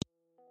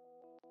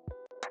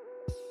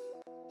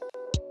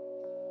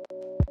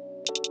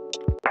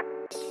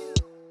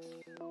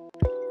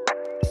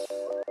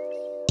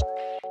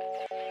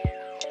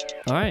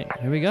All right,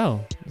 here we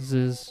go. This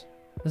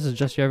is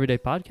just your everyday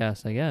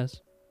podcast, I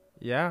guess.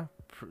 Yeah.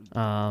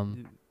 I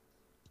don't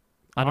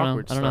know.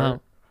 Awkward I don't know how.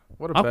 start.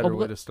 What a better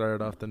way to start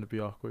it off than to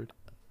be awkward.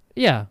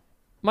 Yeah,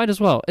 might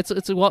as well. It's a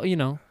it's a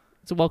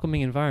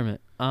welcoming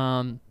environment.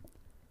 I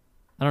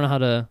don't know how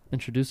to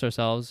introduce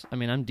ourselves. I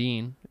mean, I'm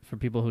Dean for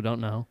people who don't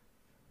know.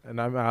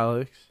 And I'm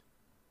Alex.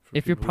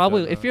 If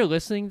you're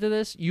listening to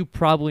this, you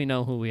probably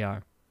know who we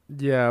are.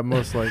 Yeah,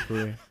 most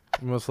likely.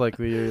 Most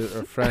likely you're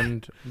a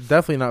friend.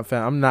 Definitely not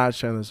fan. I'm not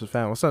sharing this with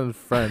family. What's not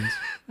friends?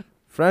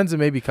 Friends and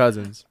maybe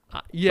cousins.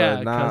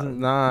 Yeah,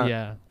 not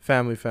yeah.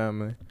 family.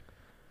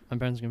 My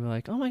parents are gonna be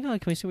like, "Oh my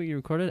god, can we see what you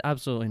recorded?"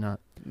 Absolutely not.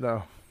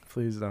 No,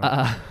 please don't.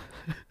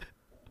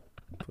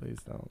 Please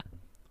don't.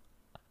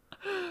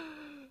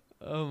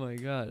 Oh my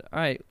god. All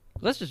right,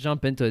 let's just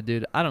jump into it,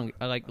 dude.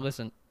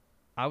 Listen,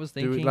 I was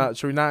thinking.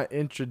 Should we not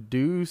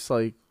introduce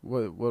like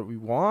what we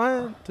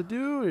want to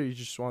do, or you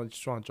just want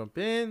to jump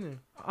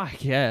in? I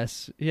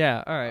guess.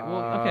 Yeah. All right.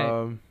 Well,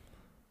 okay.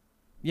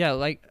 Yeah,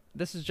 like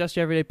this is just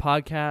your everyday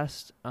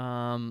podcast.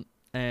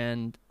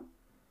 And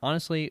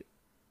honestly,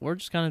 we're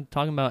just kind of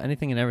talking about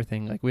anything and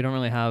everything. Like we don't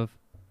really have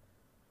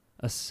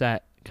a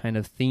set kind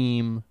of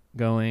theme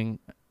going.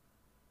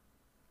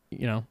 I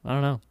don't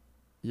know.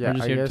 Yeah, we're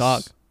just here to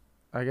talk.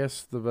 I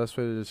guess the best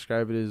way to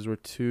describe it is we're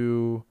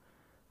two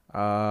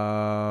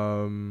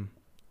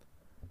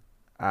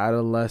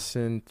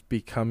adolescent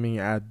becoming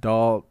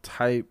adult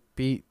type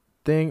beat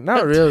thing.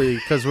 Not really,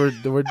 because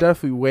we're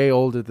definitely way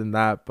older than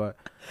that. But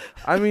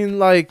I mean,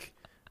 like,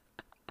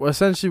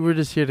 essentially, we're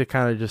just here to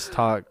kind of just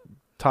talk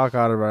out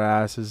of our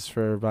asses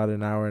for about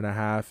an hour and a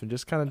half, and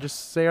just kind of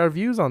just say our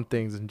views on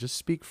things and just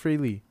speak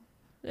freely.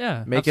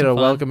 Yeah, make it a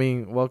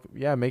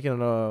make it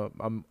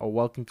a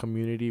welcome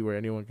community where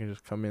anyone can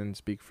just come in and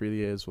speak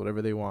freely as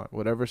whatever they want,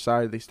 whatever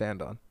side they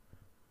stand on.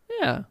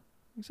 Yeah,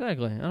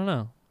 exactly. I don't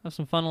know. Have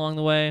some fun along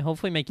the way.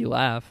 Hopefully, make you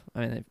laugh. I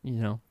mean,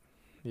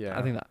 Yeah.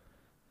 I think that.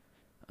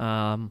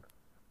 I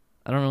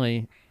don't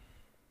really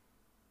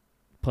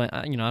play.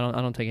 I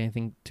don't take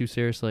anything too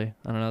seriously.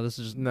 I don't know. This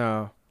is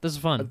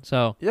fun.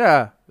 So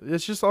yeah,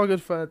 it's just all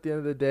good fun at the end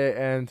of the day,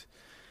 and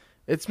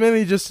it's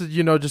mainly just to,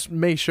 just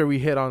make sure we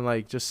hit on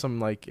like just some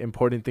like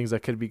important things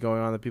that could be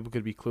going on that people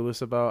could be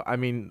clueless about. I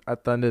mean,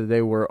 at the end of the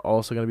day, we're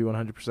also going to be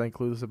 100%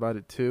 clueless about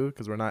it too,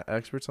 because we're not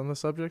experts on the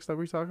subjects that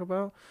we talk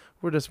about.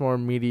 We're just more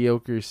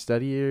mediocre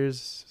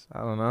studiers. I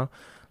don't know.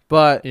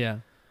 But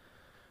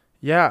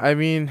yeah, I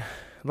mean,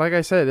 like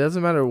I said, it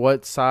doesn't matter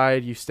what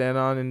side you stand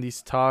on in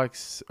these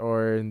talks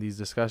or in these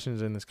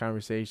discussions, in these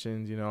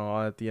conversations,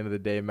 all at the end of the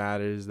day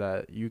matters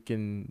that you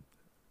can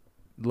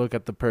look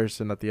at the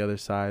person at the other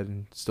side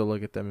and still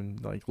look at them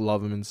and like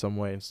love them in some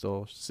way and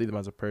still see them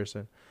as a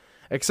person.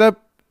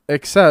 Except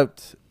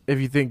if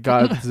you think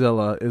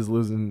Godzilla is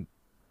losing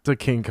to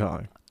King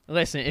Kong.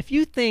 Listen, if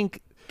you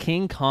think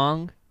King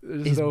Kong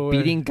is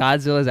beating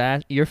Godzilla's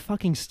ass, you're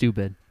fucking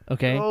stupid.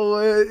 Okay? Oh,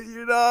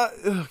 you're not.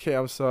 Okay,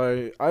 I'm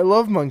sorry. I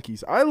love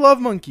monkeys.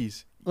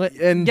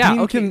 And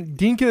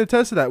Dean can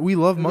attest to that. We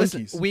love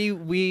monkeys. We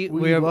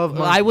love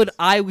monkeys.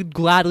 I would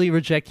gladly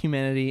reject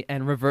humanity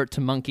and revert to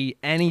monkey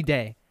any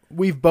day.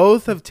 We've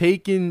both have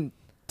taken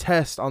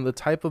tests on the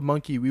type of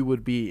monkey we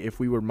would be if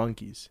we were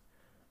monkeys.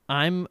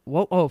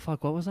 Oh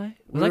fuck, what was I?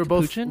 We were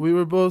both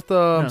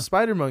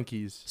spider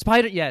monkeys.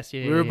 Yes,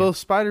 we were both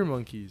spider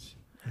monkeys.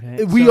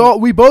 Okay,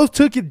 we both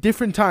took it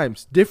different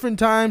times,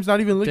 not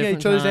even looking at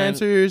each other's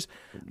answers,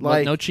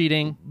 like no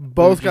cheating.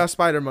 Both got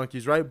spider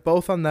monkeys, right?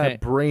 Both on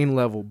that brain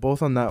level,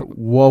 both on that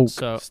woke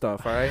stuff, all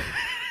right?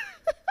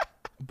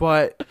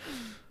 But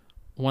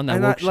one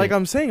that like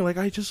I'm saying, like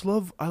I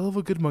love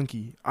a good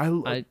monkey.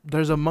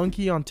 There's a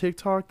monkey on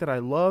TikTok that I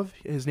love.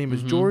 His name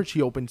is George.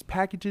 He opens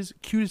packages,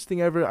 cutest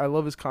thing ever. I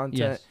love his content.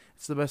 Yes.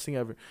 It's the best thing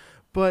ever.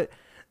 But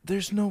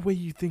there's no way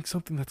you think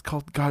something that's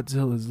called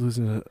Godzilla is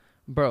losing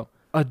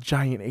a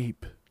giant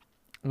ape.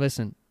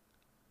 Listen,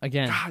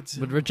 again,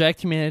 Godzilla. Would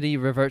reject humanity,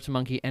 revert to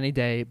monkey any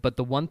day. But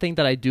the one thing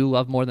that I do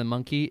love more than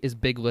monkey is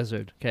big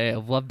lizard. Okay,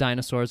 I've loved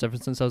dinosaurs ever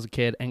since I was a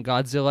kid, and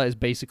Godzilla is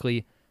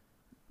basically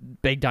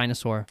big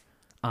dinosaur.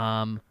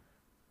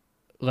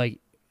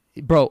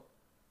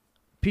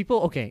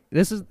 People. Okay,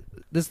 this is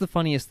the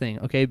funniest thing.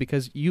 Okay,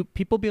 because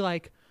people be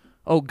like,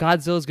 oh,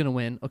 Godzilla's gonna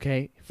win.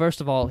 Okay,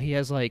 first of all, he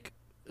has like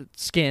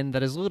skin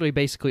that is literally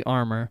basically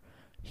armor.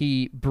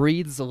 He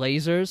breathes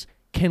lasers.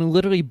 Can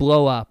literally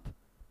blow up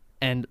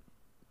and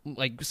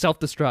like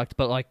self-destruct,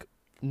 but like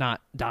not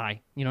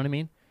die. You know what I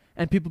mean?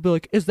 And people be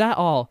like, is that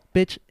all?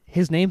 Bitch,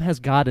 his name has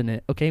God in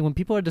it. Okay, when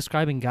people are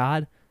describing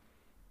God,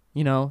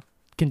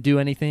 can do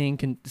anything,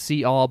 can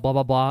see all, blah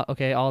blah blah.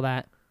 Okay, all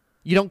that.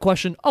 You don't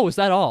question. Oh, is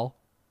that all?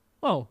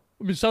 Oh,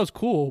 I mean, it sounds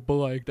cool, but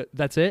like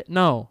that's it.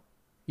 No,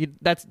 you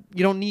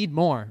don't need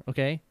more.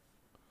 Okay.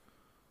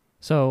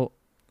 So,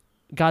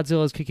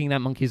 Godzilla's kicking that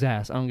monkey's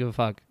ass. I don't give a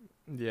fuck.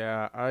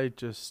 Yeah, I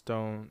just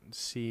don't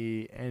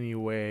see any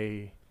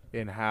way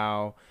in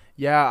how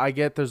yeah, I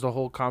get there's the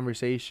whole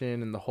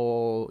conversation and the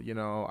whole,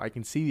 I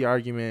can see the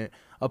argument.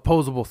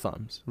 Opposable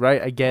thumbs,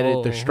 right? I get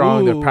it. They're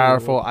strong. They're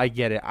powerful. I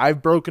get it.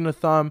 I've broken a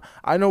thumb.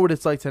 I know what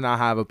it's like to not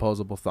have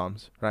opposable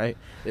thumbs, right?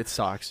 It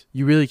sucks.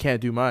 You really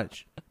can't do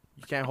much.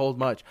 You can't hold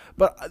much.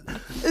 But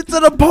it's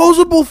an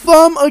opposable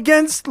thumb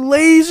against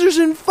lasers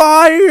and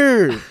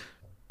fire.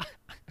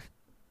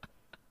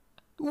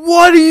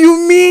 What do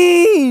you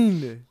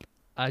mean?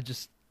 I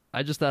just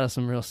thought of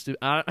some real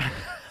stupid.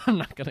 I'm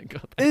not gonna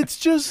go there. It's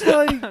just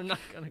like I'm not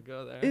gonna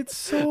go there. it's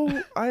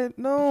so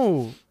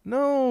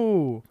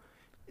no.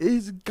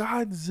 It's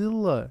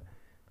Godzilla.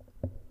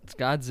 It's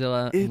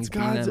Godzilla. It's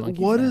Godzilla.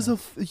 What is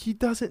he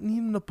doesn't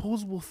need an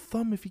opposable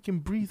thumb if he can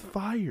breathe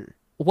fire.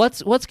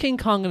 What's King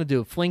Kong gonna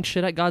do? Fling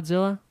shit at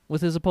Godzilla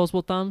with his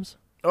opposable thumbs?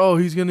 Oh,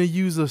 he's gonna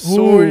use a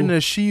sword and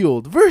a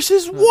shield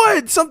versus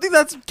what? Something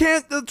that's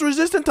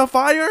resistant to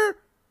fire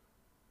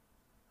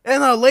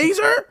and a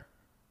laser?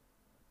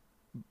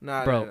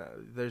 Nah, bro. nah.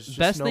 There's just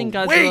Best no thing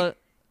way. Godzilla.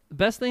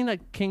 Best thing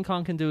that King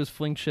Kong can do is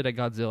fling shit at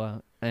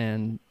Godzilla,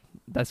 and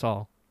that's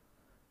all.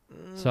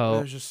 So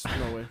There's just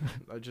no way.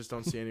 I just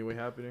don't see any way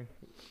happening.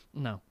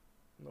 no.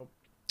 Nope.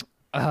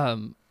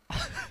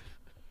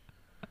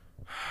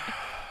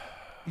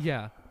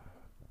 Yeah.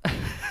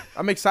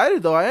 I'm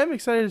excited though. I am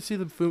excited to see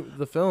the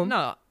film.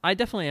 No, I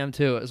definitely am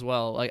too as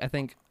well. Like I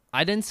think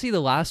I didn't see the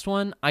last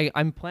one.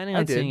 I'm planning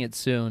on seeing it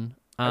soon.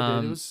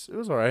 I did. It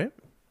was all right.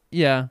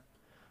 Yeah.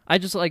 I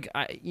just like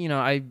I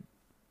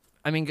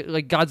mean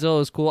like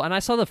Godzilla is cool, and I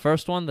saw the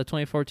first one, the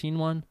 2014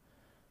 one.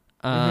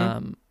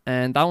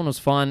 And that one was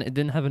fun. It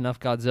didn't have enough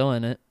Godzilla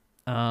in it.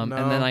 And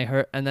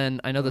then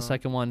I know the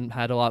second one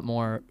had a lot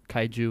more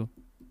kaiju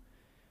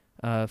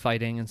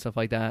fighting and stuff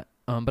like that.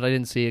 But I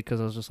didn't see it because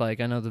I was just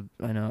like, I don't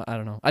know.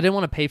 I didn't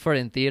want to pay for it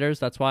in theaters.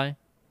 That's why,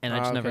 and I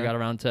just never got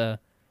around to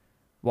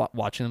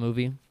watching the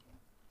movie.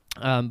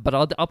 But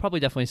I'll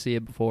probably definitely see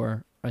it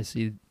before I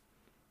see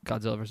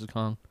Godzilla vs.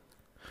 Kong.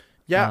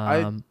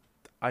 Yeah,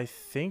 I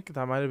think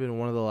that might have been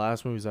one of the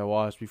last movies I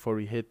watched before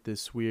we hit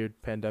this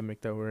weird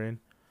pandemic that we're in.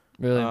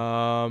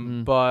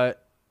 Really?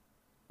 But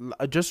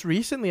just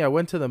recently I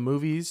went to the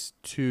movies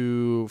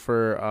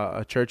for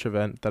a church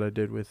event that I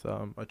did with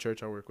a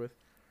church I work with.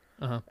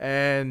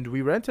 And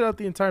we rented out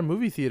the entire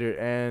movie theater,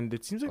 and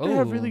it seems like they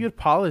have really good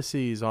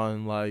policies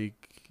on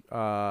like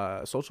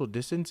social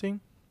distancing.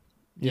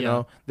 You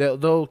know,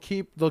 they'll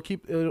keep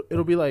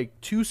it'll be like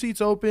 2 seats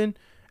open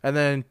and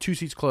then 2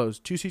 seats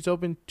closed, 2 seats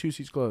open, 2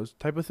 seats closed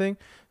type of thing.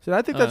 So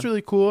I think that's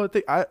really cool. I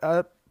think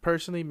I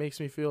personally makes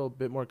me feel a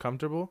bit more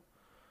comfortable.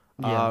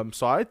 Yeah.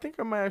 So I think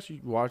I might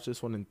actually watch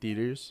this one in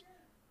theaters,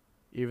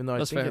 even though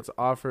I think it's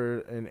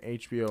offered in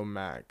HBO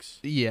Max.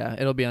 Yeah,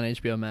 it'll be on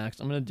HBO Max.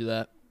 I'm gonna do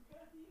that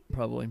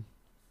probably.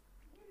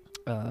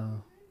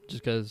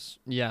 Just because,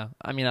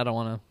 I mean, I don't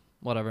want to.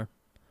 Whatever.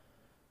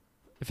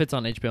 If it's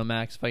on HBO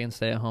Max, if I can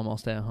stay at home, I'll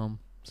stay at home.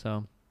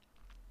 So.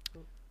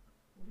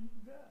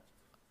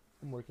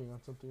 I'm working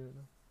on something right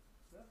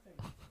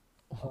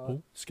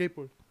now.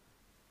 Skateboard.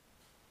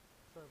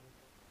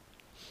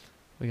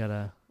 We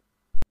got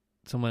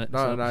someone.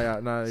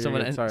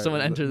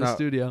 Someone entered the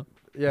studio.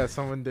 Yeah,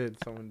 someone did.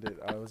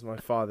 It was my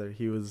father.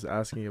 He was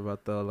asking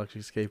about the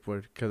electric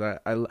skateboard because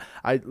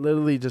I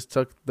literally just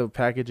took the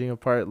packaging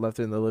apart, left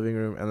it in the living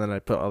room, and then I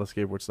put all the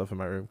skateboard stuff in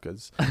my room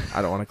because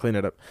I don't want to clean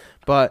it up.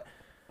 But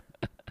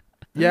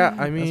yeah,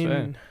 I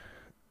mean,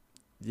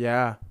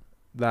 yeah,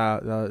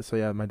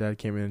 my dad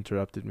came in and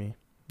interrupted me,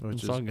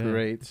 which is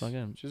great.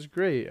 Which is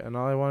great. And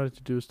all I wanted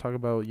to do was talk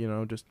about,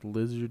 just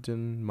lizards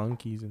and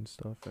monkeys and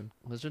stuff. And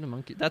lizard and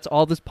monkey. That's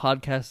all this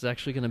podcast is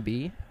actually going to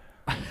be.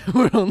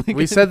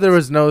 We said there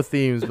was no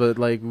themes, but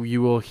like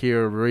you will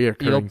hear a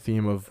reoccurring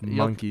theme of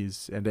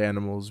monkeys and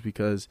animals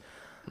because,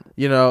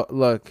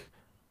 look,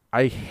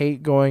 I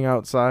hate going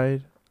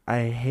outside.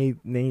 I hate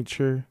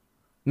nature.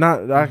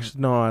 I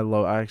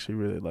actually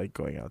really like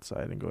going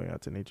outside and going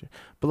out to nature.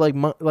 But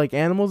like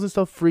animals and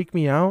stuff freak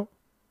me out.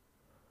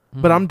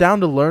 But I'm down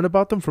to learn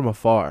about them from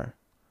afar.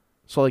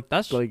 So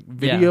that's like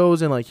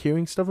videos and like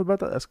hearing stuff about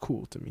that. That's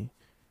cool to me.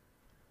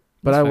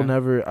 But I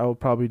will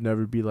probably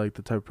never be like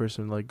the type of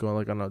person like going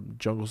like on a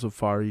jungle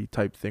safari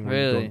type thing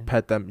where you go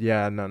pet them.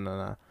 Yeah,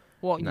 no.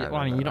 Well,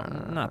 I mean, you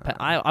don't not pet.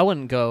 I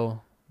wouldn't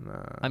go.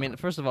 Nah. I mean,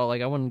 first of all,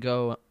 like I wouldn't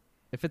go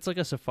if it's like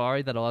a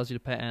safari that allows you to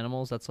pet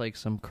animals. That's like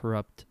some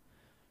corrupt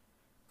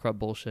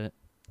bullshit.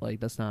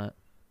 Like that's not.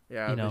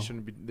 Yeah, they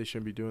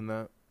shouldn't be doing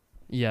that.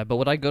 Yeah, but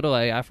would I go to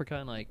like Africa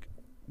and like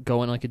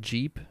go in like a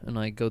jeep and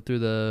like go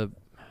through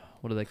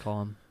what do they call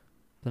them?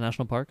 The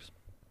national parks?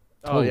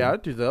 Oh yeah,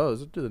 I'd do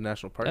those. I'd do the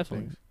national park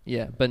things.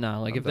 Yeah, but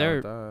no, like if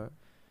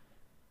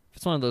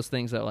it's one of those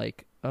things that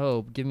like,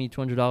 oh, give me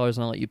 $200 and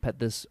I'll let you pet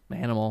this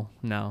animal.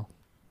 No.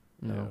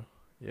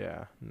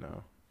 Yeah,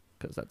 no.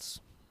 Because that's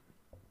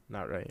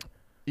not right.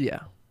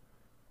 Yeah.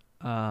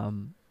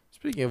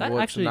 Speaking of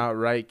what's not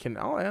right, can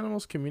all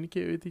animals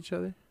communicate with each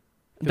other?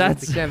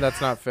 That's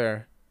not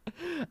fair.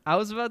 I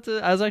was actually about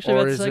to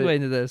segue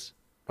into this.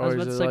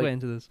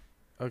 Into this.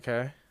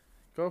 Okay,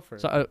 go for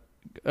it. So,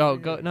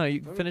 go. No,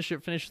 you finish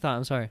your thought.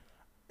 I'm sorry.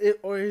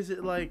 or is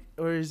it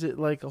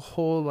like a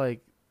whole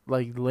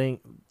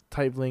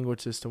type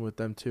language system with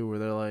them too, where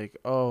they're like,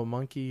 oh,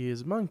 monkey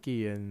is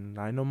monkey, and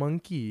I know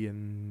monkey,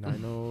 and I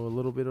know a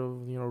little bit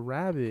of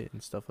rabbit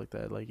and stuff like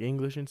that, like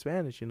English and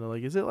Spanish.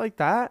 Like, is it like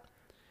that?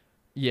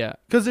 Yeah,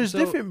 Because there's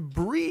different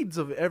breeds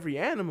of every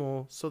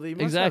animal, so they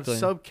must have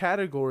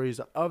subcategories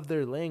of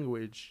their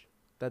language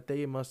that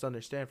they must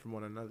understand from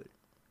one another.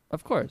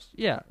 Of course,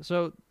 yeah.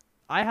 So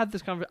I had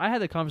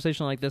a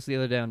conversation like this the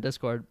other day on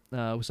Discord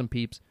with some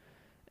peeps,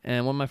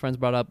 and one of my friends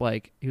brought up,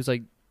 like, he was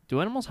like, "Do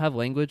animals have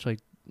language?"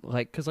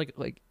 Because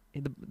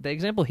the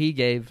example he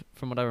gave,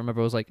 from what I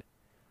remember, was like,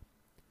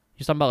 he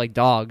was talking about like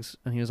dogs,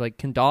 and he was like,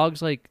 "Can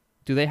dogs, like,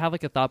 do they have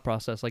like a thought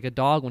process? Like a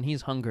dog, when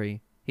he's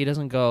hungry, he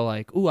doesn't go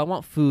like, ooh, I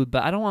want food,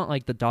 but I don't want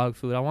like the dog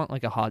food. I want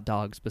like a hot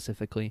dog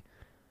specifically,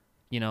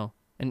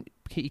 And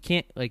he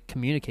can't like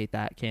communicate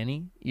that, can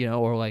he?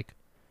 Or like,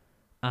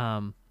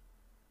 does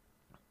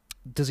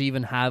he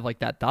even have like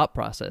that thought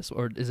process,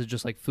 or is it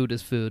just like food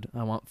is food?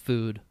 I want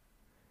food.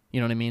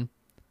 You know what I mean?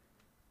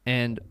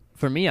 And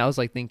for me, I was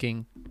like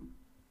thinking,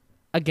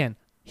 again,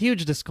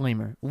 huge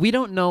disclaimer: we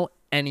don't know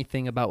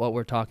anything about what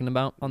we're talking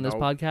about on this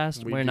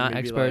podcast. We're not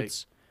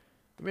experts.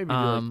 Maybe do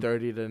like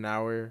 30 to an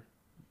hour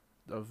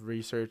of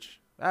research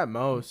at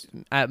most.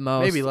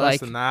 Maybe less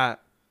than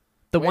that.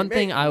 Way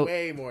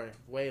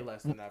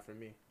less than that for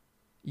me.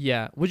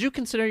 Yeah. Would you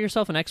consider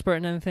yourself an expert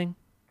in anything?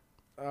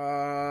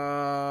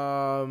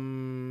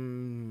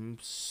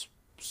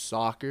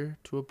 Soccer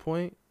to a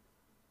point.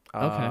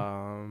 Okay.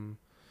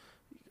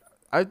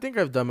 I think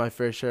I've done my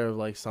fair share of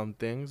like some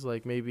things,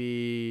 like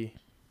maybe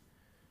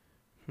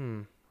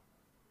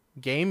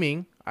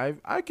gaming.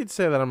 I could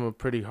say that I'm a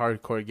pretty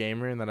hardcore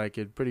gamer, and that I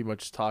could pretty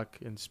much talk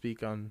and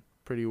speak on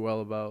pretty well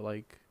about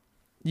like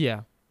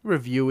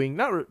reviewing,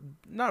 not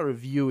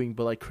reviewing,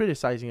 but like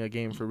criticizing a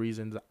game for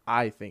reasons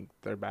I think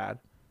they're bad.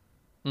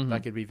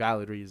 That could be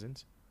valid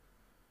reasons.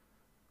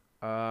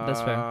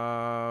 That's fair.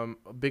 A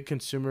big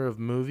consumer of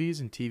movies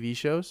and TV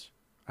shows.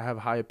 I have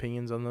high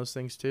opinions on those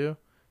things too.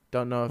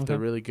 Don't know if they're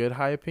really good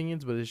high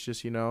opinions, but it's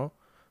just, I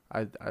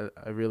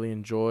really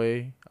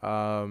enjoy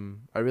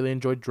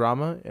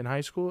drama in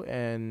high school,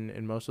 and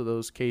in most of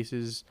those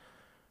cases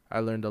I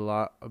learned a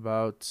lot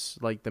about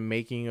like the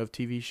making of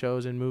TV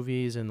shows and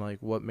movies, and like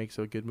what makes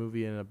a good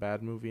movie and a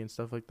bad movie and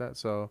stuff like that.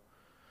 So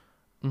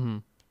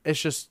it's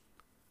just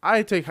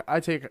I take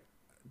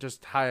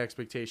just high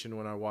expectation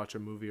when I watch a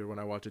movie or when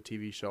I watch a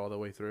TV show all the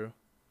way through.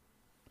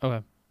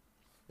 Okay.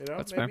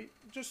 That's maybe fair.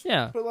 Just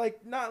but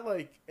like not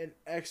like an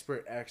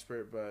expert,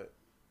 but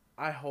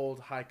I hold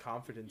high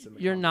confidence in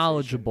the You're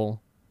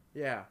knowledgeable.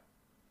 Yeah.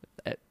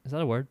 Is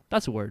that a word?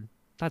 That's a word.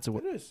 It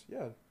is.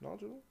 Yeah,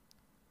 knowledgeable.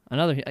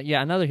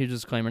 Another huge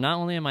disclaimer. Not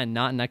only am I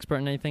not an expert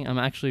in anything, I'm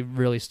actually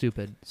really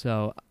stupid.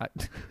 So I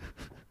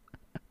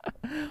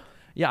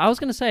was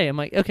going to say, I'm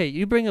like, okay,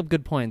 you bring up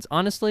good points.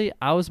 Honestly,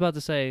 I was about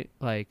to say,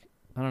 like,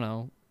 I don't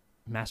know,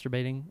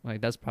 masturbating.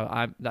 Like, that's probably,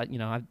 I've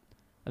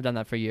done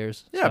that for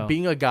years. Yeah, so.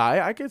 Being a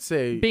guy, I could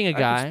say. Being a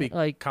guy, I could speak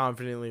like,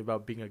 confidently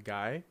about being a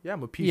guy. Yeah,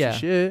 I'm a piece of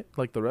shit,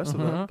 like the rest of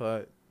them.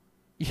 But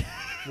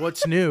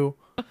what's new?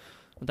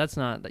 That's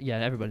not. Yeah,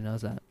 everybody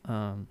knows that.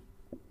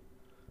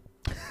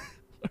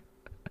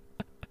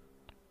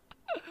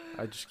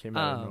 I just came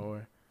out of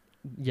nowhere.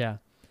 Yeah,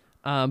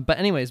 but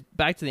anyways,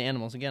 back to the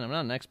animals again. I'm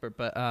not an expert,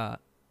 but I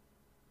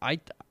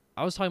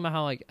was talking about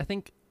how, like, I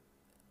think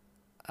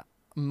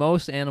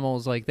most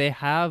animals, like, they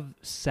have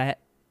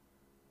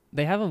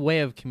a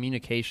way of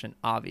communication,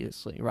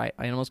 obviously, right?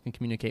 Animals can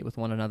communicate with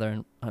one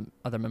another and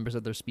other members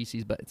of their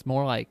species, but it's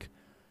more like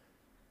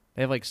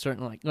they have like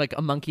certain, like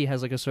a monkey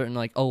has like a certain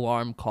like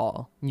alarm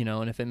call,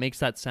 and if it makes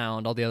that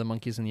sound, all the other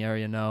monkeys in the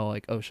area know,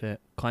 like, oh shit,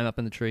 climb up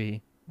in the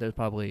tree. There's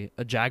probably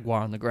a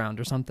jaguar on the ground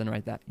or something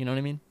like that. You know what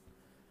I mean?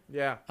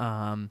 Yeah.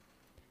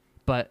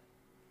 But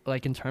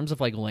like in terms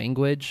of like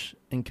language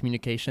and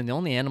communication, the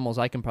only animals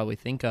I can probably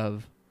think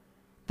of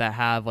that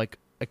have like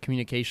a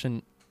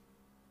communication,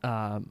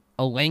 a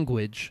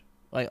language,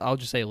 like I'll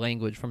just say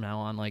language from now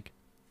on, like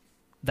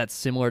that's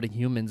similar to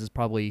humans, is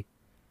probably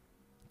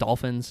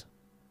dolphins.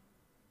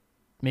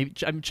 Maybe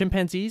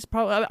chimpanzees,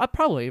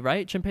 probably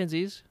right?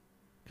 Chimpanzees,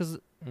 because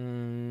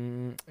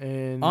in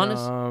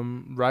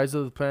Rise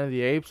of the Planet of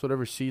the Apes,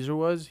 whatever Caesar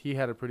was, he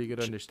had a pretty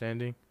good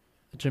understanding.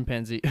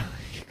 Chimpanzee.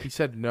 He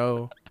said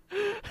no.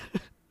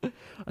 I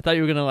thought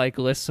you were gonna like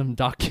list some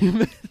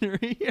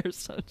documentary or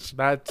such.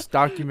 That's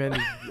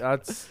documented.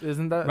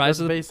 Isn't that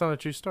based on a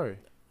true story?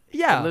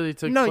 Yeah, it literally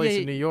took place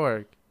in New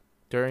York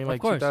during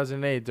like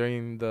 2008,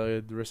 during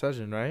the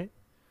recession, right?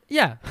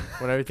 Yeah,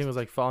 when everything was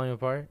like falling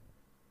apart.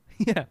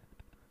 Yeah,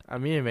 I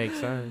mean, it makes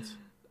sense.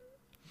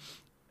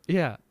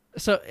 Yeah.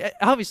 So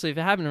obviously, if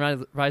it happened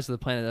in Rise of the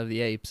Planet of the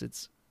Apes,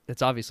 it's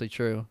obviously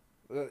true.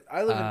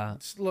 I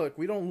live look,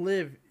 we don't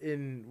live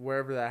in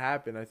wherever that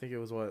happened. I think it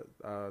was not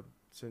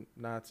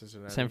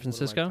Cincinnati. San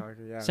Francisco?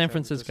 Yeah, San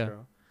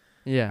Francisco.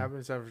 Yeah. Happened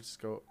in San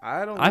Francisco. I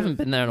haven't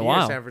been there in a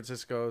while. San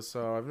Francisco,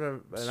 so I've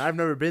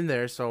never been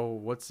there, so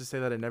what's to say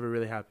that it never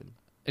really happened?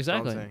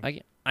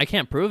 Exactly. I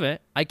can't prove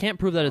it. I can't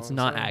prove that it's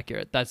not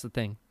accurate. That's the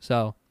thing.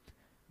 So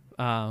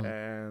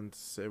and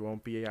it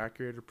won't be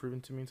accurate or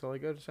proven to me until I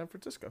go to San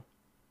Francisco.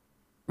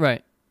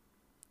 Right.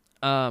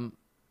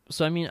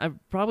 So I mean, I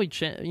probably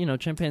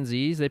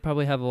chimpanzees. They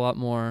probably have a lot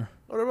more.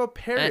 What about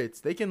parrots?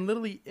 They can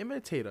literally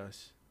imitate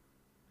us.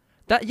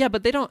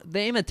 But they don't.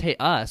 They imitate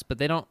us, but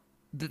they don't.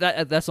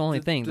 That's the only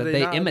thing Do that they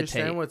they not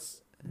imitate.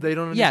 They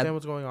don't understand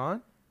what's going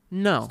on?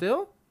 No.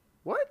 Still?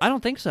 What? I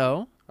don't think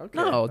so. Okay.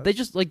 No, they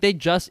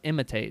just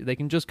imitate. They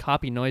can just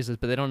copy noises,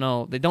 but they don't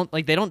know. They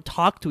don't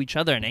talk to each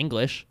other in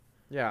English.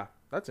 Yeah,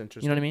 that's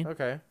interesting. You know what I mean?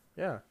 Okay.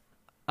 Yeah.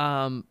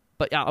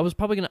 But yeah, I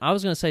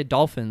was gonna say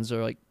dolphins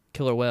or like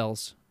killer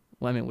whales.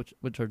 Well, I mean,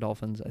 which are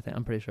dolphins?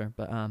 I'm pretty sure.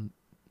 But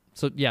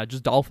so yeah,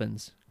 just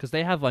dolphins because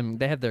they have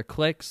their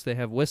clicks, they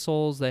have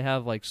whistles, they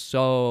have like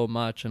so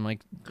much, and like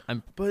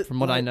from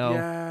what I know,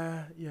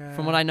 yeah.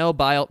 From what I know,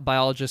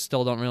 biologists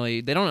still don't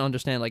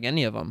understand like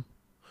any of them.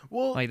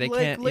 Well, like they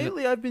can't.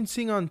 Lately, I've been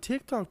seeing on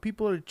TikTok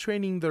people are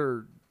training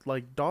their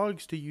like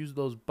dogs to use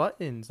those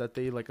buttons that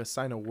they like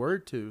assign a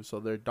word to, so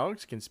their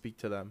dogs can speak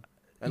to them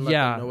and let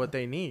them know what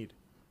they need.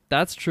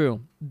 That's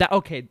true.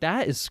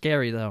 That is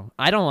scary though.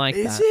 I don't like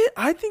that. Is it?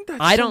 I think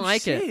that's I don't so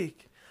like sick.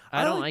 it.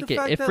 I don't like it.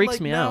 It freaks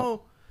me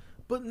out.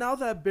 But now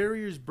that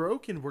barrier's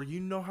broken where you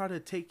know how to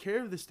take care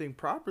of this thing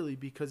properly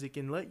because it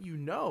can let you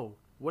know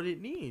what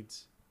it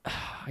needs.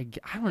 I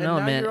don't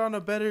know, man.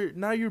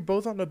 Now you're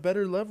both on a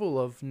better level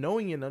of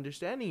knowing and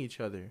understanding each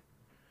other.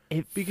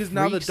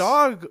 Now the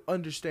dog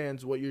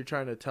understands what you're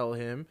trying to tell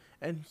him,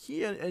 and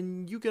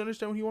you can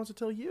understand what he wants to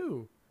tell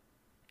you.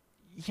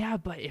 Yeah,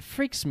 but it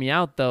freaks me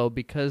out though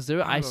because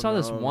I saw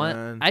this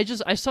one.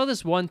 I saw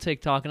this one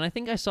TikTok, and I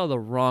think I saw the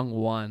wrong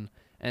one,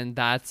 and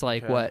that's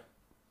like what,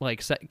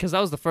 like, because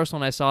that was the first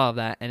one I saw of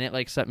that, and it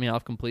like set me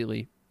off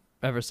completely,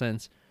 ever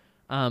since.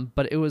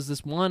 But it was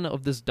this one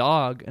of this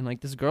dog, and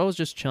like this girl was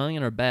just chilling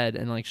in her bed,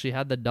 and like she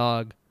had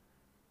the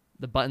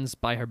buttons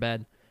by her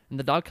bed, and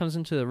the dog comes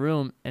into the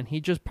room, and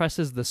he just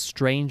presses the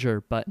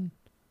stranger button,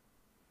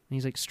 and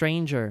he's like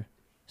stranger,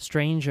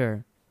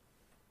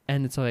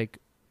 and it's like.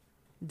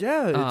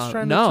 Yeah, it's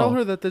trying to tell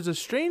her that there's a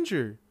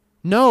stranger.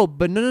 No,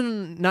 but no,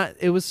 not.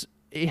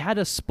 It had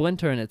a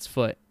splinter in its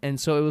foot, and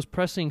so it was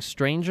pressing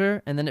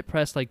stranger, and then it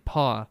pressed like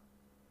paw.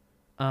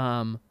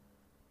 And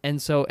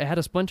so it had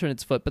a splinter in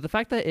its foot. But the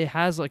fact that it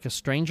has like a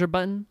stranger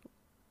button,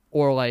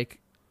 or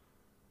like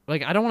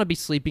I don't want to be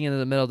sleeping in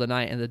the middle of the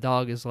night and the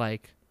dog is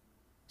like,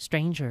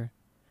 stranger.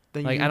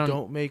 Then like,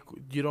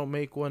 you don't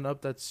make one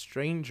up that's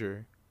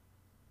stranger.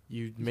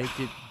 You make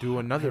it do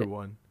another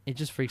one. It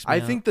just freaks me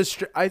out.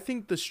 I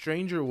think the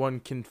stranger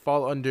one can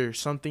fall under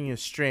something is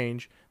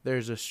strange.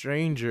 There's a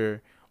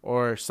stranger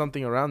or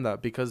something around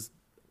that because,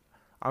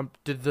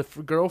 did the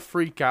girl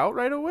freak out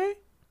right away?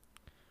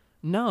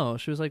 No,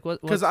 she was like,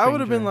 "What?" Because I would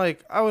have been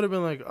like,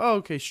 "Oh,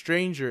 okay,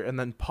 stranger," and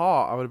then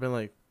paw. I would have been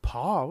like,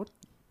 "Paw? What?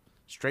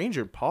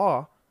 Stranger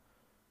paw?"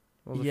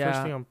 Well, the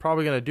first thing I'm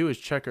probably gonna do is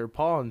check her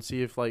paw and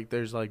see if like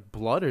there's like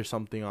blood or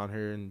something on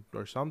her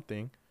or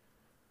something.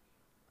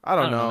 I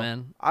don't know,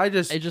 man.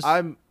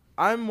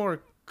 I'm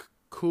more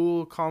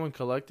cool, calm, and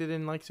collected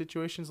in like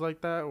situations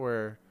like that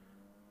where,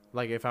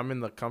 like, if I'm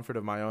in the comfort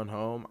of my own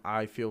home,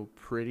 I feel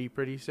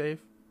pretty safe.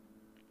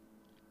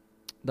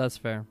 That's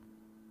fair.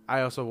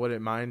 I also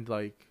wouldn't mind,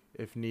 like,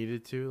 if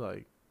needed to,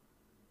 like,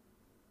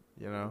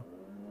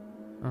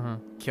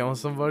 killing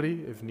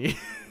somebody if need.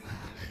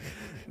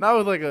 Not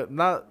with like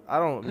I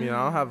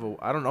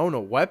don't own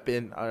a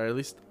weapon, or at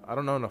least I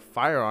don't own a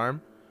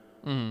firearm.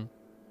 Mm-hmm.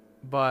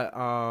 But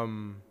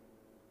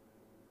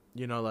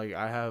like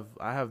I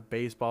have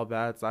baseball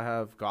bats, I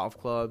have golf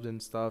clubs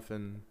and stuff,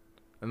 and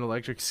an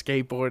electric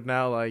skateboard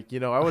now. Like,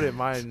 I wouldn't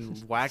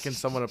mind whacking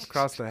someone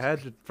across the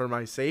head for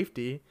my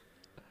safety.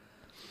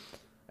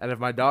 And if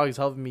my dog's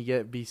helping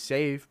me be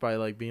safe by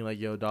like being like,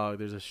 "Yo, dog,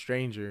 there's a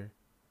stranger."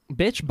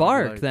 Bitch,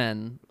 bark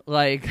then.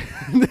 Like,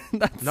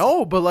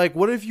 no, but like,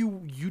 what if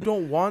you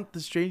don't want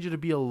the stranger to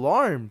be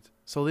alarmed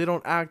so they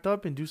don't act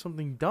up and do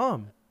something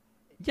dumb?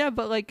 Yeah,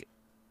 but like,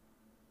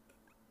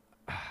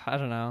 I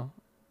don't know.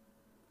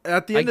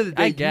 At the end of the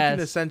day, you can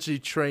essentially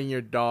train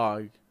your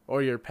dog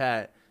or your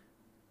pet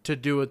to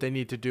do what they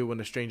need to do when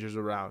a stranger's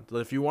around.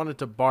 If you want it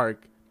to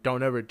bark,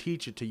 don't ever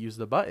teach it to use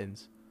the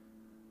buttons.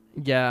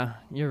 Yeah,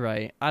 you're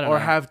right. I don't know. Or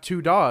have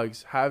two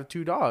dogs.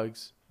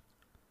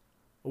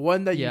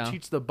 One that you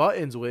teach the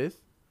buttons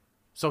with,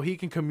 so he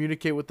can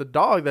communicate with the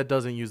dog that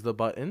doesn't use the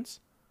buttons.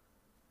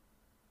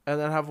 And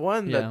then have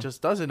one that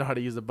just doesn't know how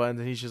to use the buttons,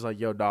 and he's just like,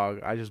 "Yo, dog,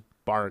 I just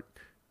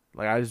bark.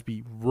 Like, I just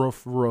be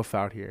roof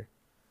out here."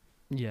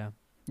 Yeah,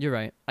 you're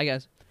right, I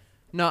guess.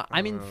 No,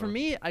 I mean, for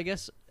me, I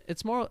guess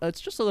it's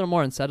just a little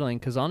more unsettling,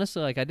 because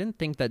honestly, like, I didn't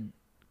think that,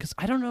 because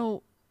I don't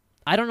know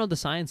the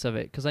science of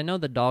it, because I know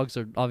that dogs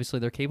are, obviously,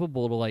 they're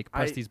capable to, like,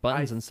 press these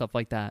buttons and stuff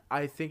like that.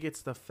 I think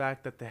it's the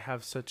fact that they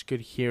have such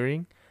good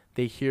hearing.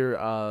 They hear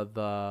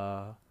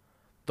the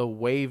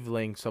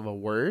wavelengths of a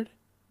word.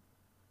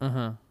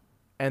 Uh-huh.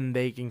 And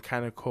they can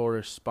kind of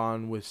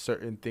correspond with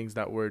certain things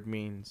that word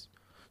means.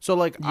 So,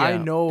 like, I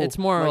know... It's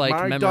more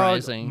like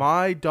memorizing.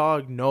 My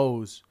dog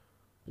knows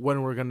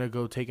when we're going to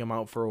go take him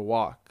out for a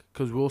walk.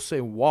 because we'll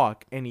say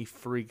walk and he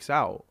freaks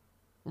out.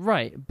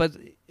 Right, but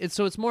it's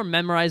more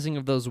memorizing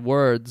of those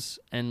words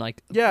and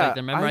like Yeah,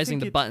 they're memorizing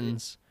the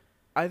buttons.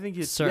 I think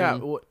it's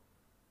certain,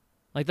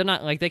 like they're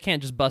not like they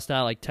can't just bust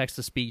out like text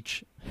to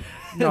speech.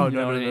 No, You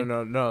know what I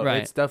mean? no.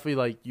 Right. It's definitely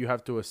like you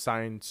have to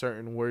assign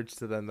certain words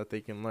to them that they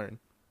can learn.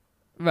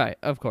 Right,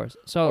 of course.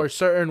 So Or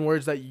certain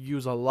words that you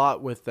use a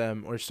lot with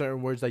them, or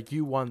certain words that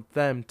you want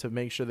them to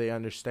make sure they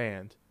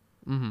understand.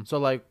 mhm. So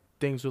like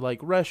things with like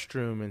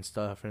restroom and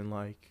stuff, and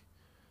like,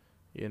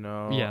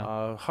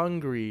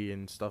 hungry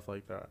and stuff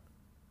like that.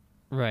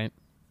 Right.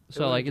 It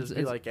So like wouldn't just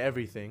be like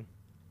everything.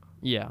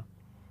 yeah.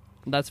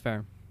 That's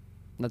fair.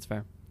 That's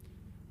fair.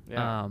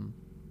 Yeah. Oh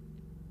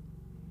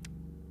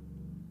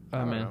I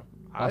don't man. know.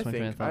 Lost my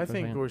train of thought I for a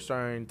think second. we're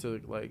starting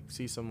to like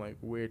see some like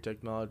weird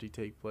technology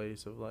take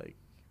place of like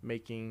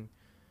making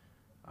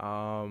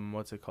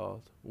what's it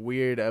called?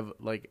 Weird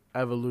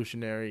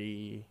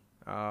evolutionary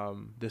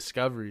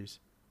discoveries.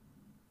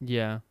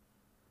 Yeah.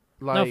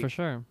 Like No, for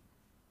sure.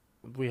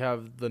 we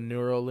have the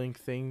Neuralink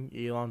thing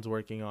Elon's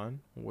working on,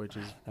 which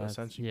is That's-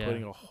 essentially yeah.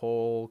 putting a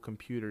whole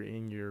computer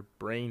in your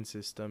brain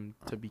system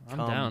to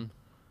become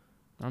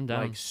I'm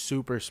down. like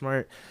super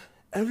smart.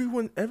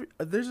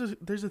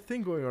 There's a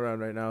thing going around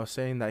right now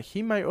saying that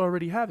he might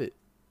already have it.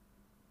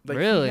 Like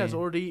Really? he has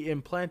already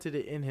implanted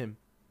it in him.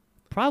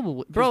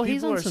 Probably, bro. He's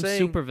people on are some saying-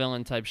 super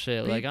villain type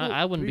shit. Like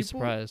I wouldn't be people-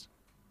 surprised.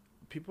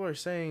 People are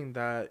saying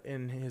that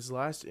in his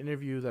last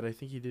interview that I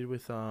think he did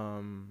with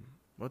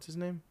what's his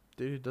name?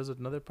 Dude who does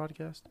another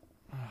podcast?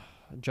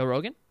 Joe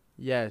Rogan?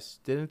 Yes.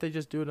 Didn't they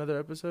just do another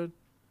episode?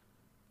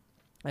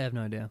 I have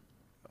no idea.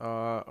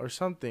 Or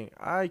something.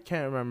 I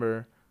can't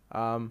remember.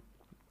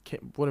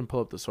 Wouldn't pull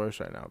up the source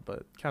right now,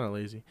 but kind of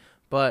lazy.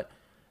 But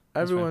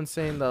That's fine. everyone's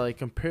saying that like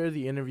compare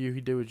the interview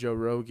he did with Joe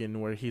Rogan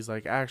where he's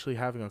like actually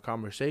having a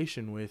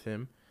conversation with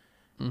him,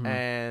 Mhm.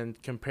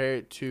 and compare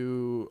it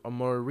to a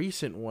more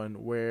recent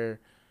one where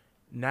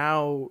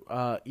now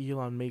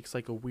Elon makes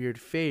like a weird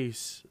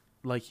face,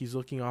 like he's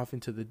looking off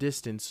into the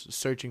distance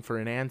searching for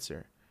an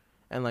answer,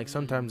 and like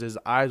sometimes his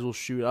eyes will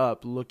shoot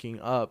up looking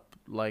up,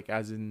 like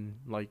as in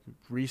like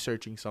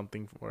researching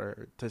something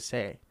to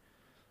say.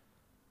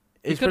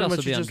 He It's could pretty also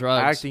much be on just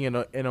drugs. acting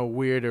in a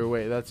weirder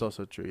way. That's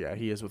also true. Yeah,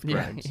 he is with Yeah,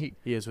 Grimes. he-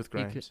 He is with he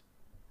could- Grimes.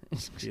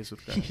 He is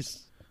with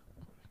Grimes.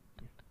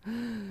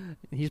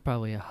 He's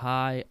probably a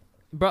high,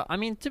 bro. I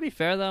mean, to be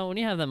fair though, when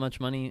you have that much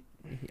money,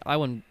 I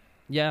wouldn't.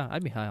 Yeah,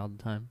 I'd be high all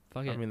the time.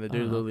 Fuck it. I mean, the don't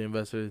dude know. literally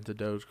invested into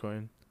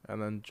Dogecoin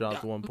and then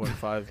dropped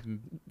 1.5 Yeah,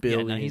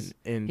 billion no, he's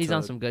into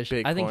on some good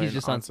shit. Bitcoin I think he's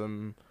just on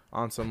some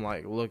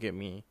like look at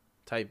me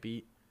type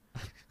beat.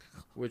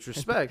 Which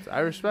I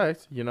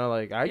respect. You know,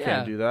 like I Yeah.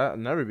 can't do that. I'll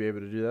never be able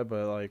to do that,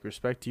 but like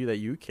respect to you that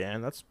you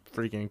can. That's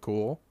freaking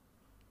cool.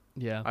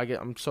 Yeah.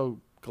 I'm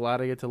so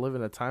glad I get to live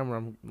in a time where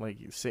I'm like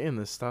seeing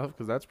this stuff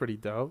because that's pretty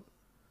dope.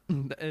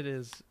 It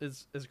is.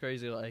 It's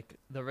crazy. Like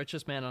the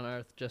richest man on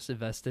earth just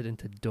invested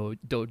into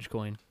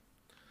Dogecoin.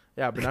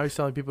 Yeah, but now he's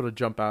telling people to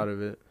jump out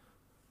of it.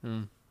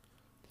 Mm.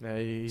 Yeah,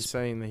 he's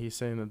saying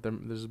that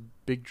there's a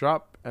big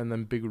drop and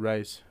then big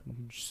rise.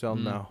 Sell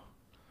Mm. now.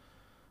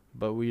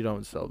 But we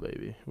don't sell,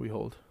 baby. We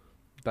hold.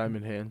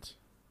 Diamond hands.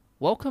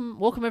 Welcome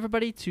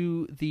everybody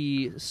to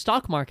the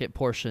stock market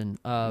portion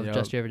of Yep.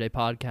 Just Your Everyday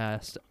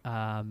Podcast.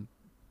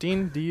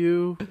 Dean, do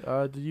you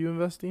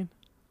invest, Dean?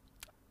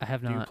 I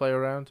have Do you not. play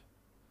around?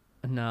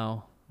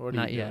 No, What are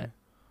not you yet. doing?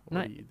 What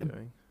Not- are you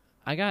doing?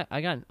 I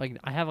got like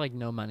I have like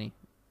no money.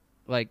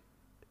 Like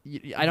I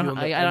You'll don't.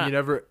 ne- I and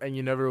don't.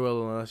 you never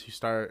will unless you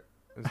start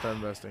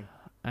investing.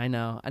 I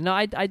know.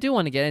 I do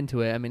want to get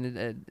into it. I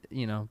mean,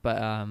 but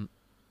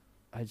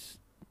I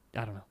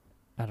don't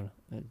know.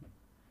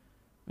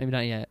 Maybe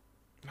not yet.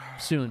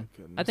 Soon.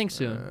 Goodness, I think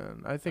soon.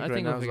 man. I think I right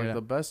think now we'll is figure it like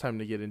out. the best time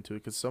to get into it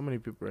because so many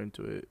people are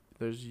into it.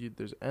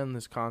 There's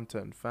endless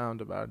content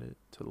found about it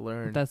to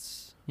learn.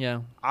 That's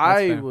yeah.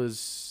 I fair.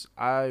 was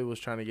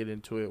trying to get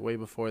into it way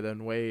before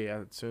then.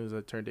 As soon as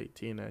I turned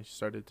 18, I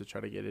started to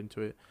try to get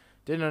into it.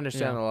 Didn't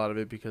understand Yeah. a lot of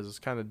it because it's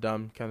kind of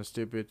dumb, kind of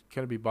stupid.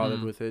 Couldn't be bothered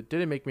Mm. with it.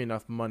 Didn't make me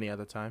enough money at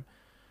the time.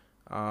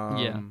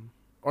 Yeah.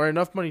 Or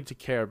enough money to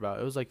care about.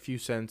 It was like few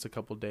cents a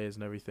couple days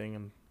and everything,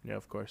 and yeah,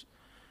 of course.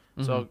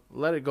 So Mhm.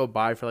 let it go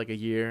by for like a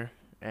year,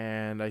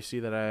 and I see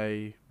that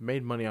I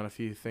made money on a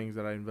few things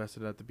that I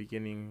invested at the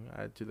beginning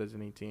at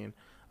 2018.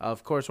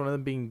 Of course, one of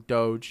them being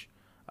Doge,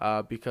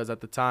 because at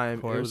the time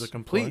it was a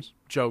complete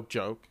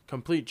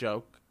complete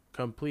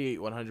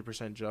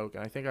 100% joke.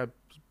 And I think I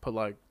put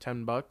like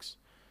 $10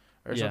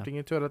 or Yeah. something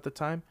into it at the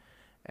time,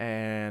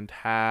 and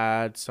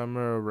had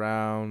somewhere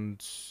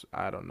around,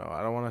 I don't know,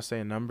 I don't want to say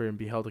a number and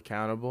be held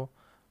accountable,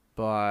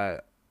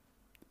 but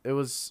it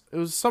was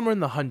somewhere in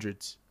the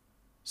hundreds.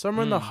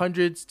 Somewhere in the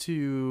hundreds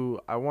to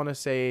I want to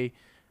say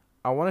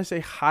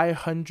high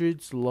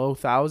hundreds, low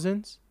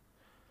thousands.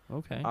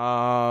 Okay.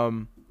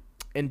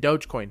 In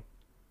Dogecoin,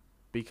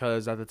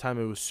 because at the time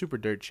it was super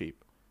dirt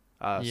cheap.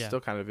 Yeah. Still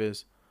kind of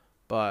is,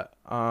 but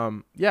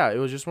yeah, it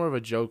was just more of a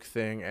joke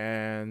thing,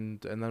 and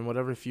then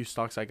whatever few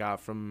stocks I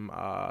got from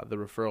the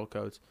referral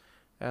codes,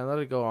 and let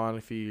it go on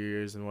a few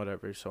years and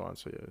whatever, so on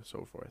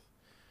so forth.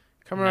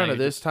 Come Now around you're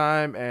to this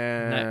time,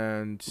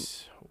 and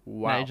Now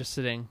wow, you're just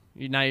sitting.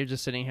 Now you're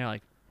just sitting here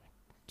like,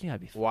 you gotta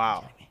be fucking wow.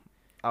 kidding me.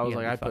 I was You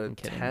like, gotta I be fucking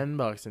put kidding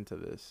me. $10 into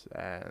this,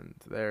 and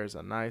there's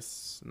a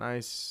nice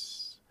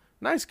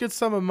good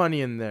sum of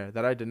money in there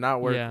that I did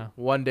not work Yeah.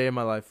 one day in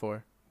my life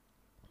for,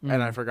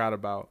 and I Mm. forgot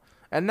about.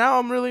 And now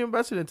I'm really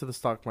invested into the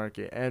stock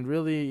market and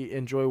really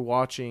enjoy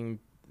watching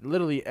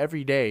literally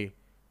every day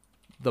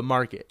the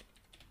market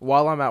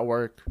while I'm at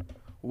work,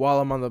 while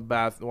I'm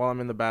while I'm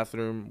in the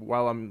bathroom,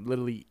 while I'm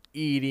literally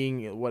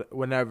eating,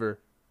 whenever.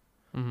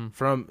 Mm-hmm.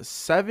 From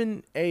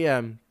 7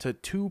 a.m. to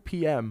 2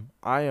 p.m.,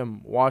 I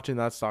am watching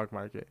that stock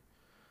market.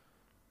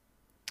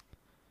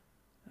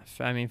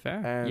 I mean,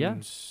 fair. And Yeah.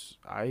 it's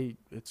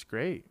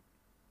great.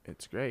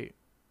 It's great.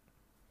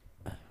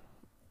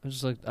 I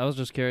was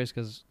just curious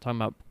because talking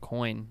about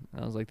coin,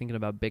 I was like thinking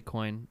about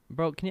Bitcoin,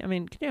 bro. Can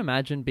you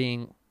imagine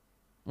being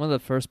one of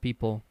the first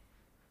people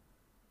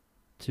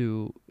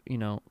to,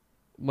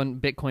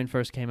 when Bitcoin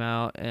first came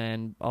out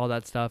and all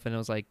that stuff, and it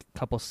was like a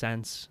couple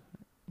cents,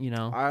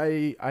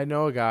 I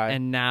know a guy.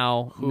 and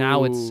now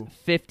it's who-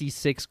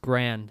 56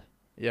 grand.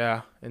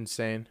 Yeah,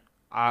 insane.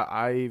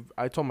 I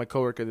told my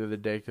coworker the other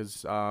day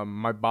because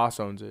my boss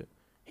owns it.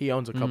 He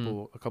owns a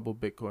couple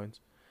Bitcoins.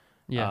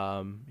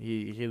 Yeah.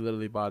 He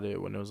literally bought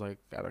it when it was like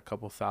at a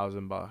couple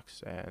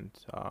 $1,000,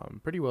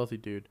 and pretty wealthy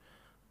dude,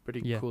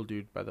 pretty Yeah. cool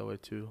dude by the way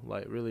too.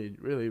 Like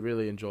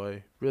really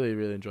enjoy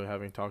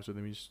having talks with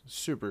him. He's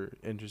super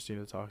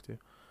interesting to talk to.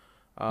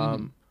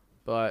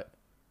 But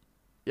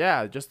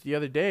yeah, just the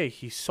other day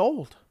he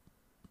sold.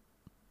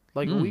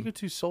 Like a week or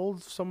two,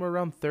 sold somewhere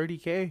around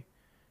 30K.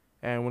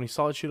 And when he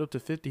saw it shoot up to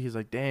 50, he's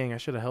like, dang, I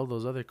should have held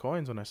those other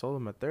coins when I sold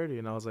them at 30.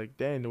 And I was like,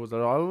 dang, was that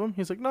all of them?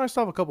 He's like, no, I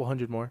still have a couple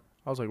hundred more.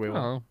 I was like, wait,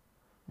 what?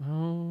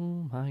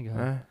 Oh my god.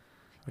 Eh?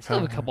 I still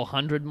have a couple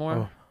hundred more.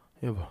 Oh,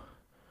 yeah, but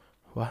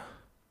what?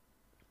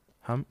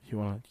 Can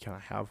I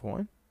have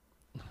one?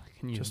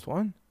 Can you Just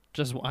one? I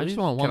just please?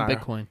 want one Can I-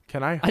 Bitcoin.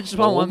 Can I I just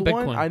want one hold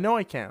Bitcoin. I know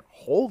I can't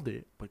hold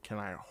it, but can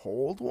I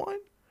hold one?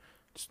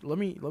 Just let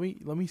me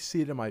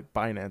see it in my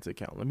Binance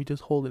account. Let me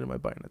just hold it in my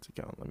Binance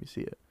account. Let me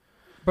see it.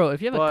 Bro,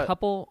 if you have But- a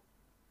couple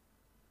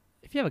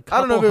I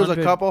don't know if it was a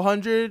hundred- couple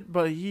hundred,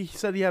 but he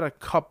said he had a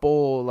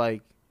couple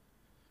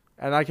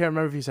and I can't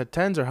remember if he said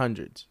tens or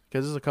hundreds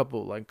because this is a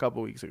couple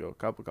weeks ago,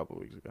 couple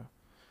weeks ago.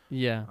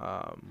 Yeah.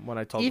 When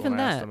I asked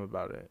him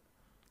about it.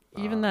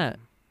 Even that.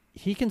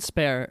 He can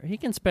spare Not one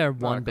a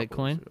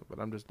couple weeks Bitcoin. ago, but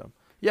I'm just dumb.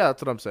 Yeah,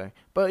 that's what I'm saying.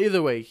 But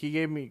either way,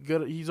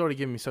 he's already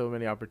given me so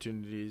many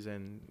opportunities,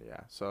 and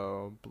yeah,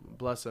 so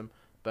bless him.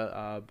 But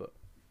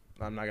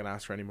I'm not gonna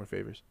ask for any more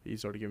favors.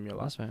 He's already given me a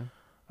lot. That's fair.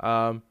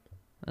 That's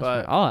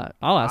But fair.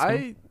 I'll ask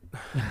him.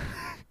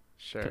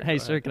 Sure. Hey,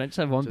 go sir, ahead. can I just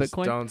have one Just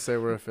Bitcoin? don't say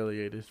we're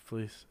affiliated,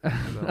 please.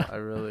 I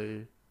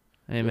really.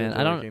 Hey man, enjoy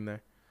I don't. working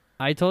there.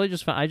 I totally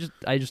just found,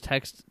 I just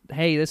text.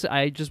 Hey,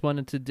 I just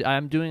wanted to.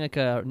 I'm doing like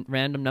a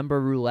random number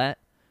roulette,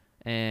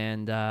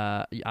 and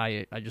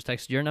I just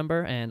texted your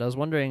number, and I was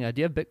wondering,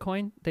 do you have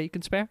Bitcoin that you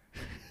can spare?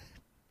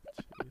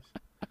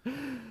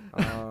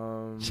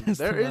 Just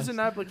There the is an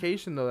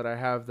application though that I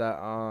have that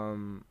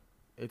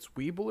it's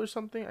Weeble or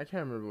something. I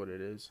can't remember what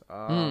it is.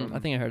 I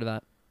think I heard of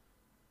that.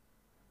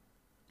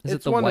 Is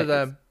it's it the one white? of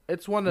them.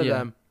 It's one of Yeah.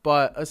 them.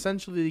 But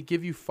essentially, they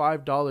give you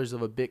 $5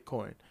 of a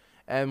Bitcoin,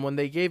 and when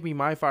they gave me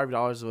my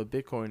 $5 of a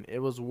Bitcoin, it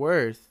was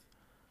worth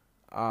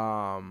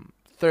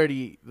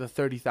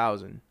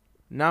 30,000.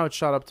 Now it's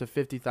shot up to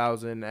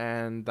 50,000,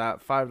 and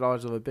that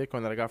 $5 of a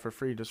Bitcoin that I got for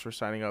free just for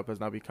signing up has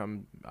now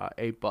become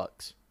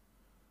 $8.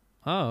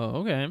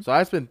 Oh, okay. So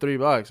I spent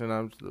 $3,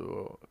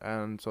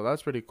 and so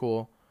that's pretty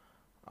cool.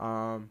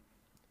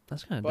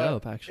 That's kind of But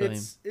dope, actually.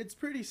 It's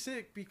pretty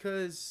sick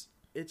because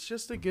it's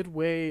just a good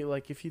way.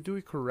 Like if you do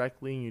it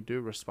correctly and you do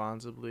it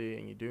responsibly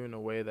and you do it in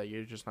a way that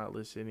you're just not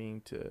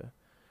listening to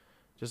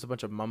just a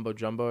bunch of mumbo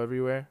jumbo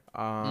everywhere.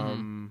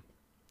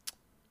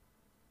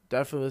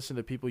 Definitely listen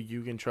to people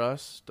you can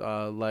trust,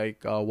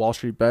 like Wall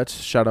Street Bets.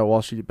 Shout out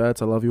Wall Street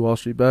Bets. I love you, Wall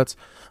Street Bets.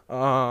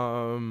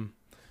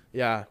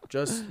 Yeah,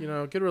 just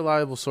good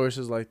reliable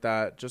sources like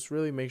that. Just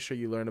really make sure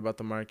you learn about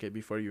the market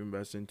before you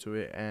invest into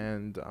it,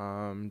 and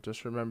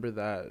just remember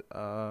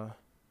that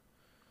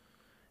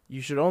you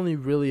should only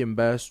really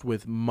invest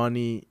with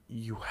money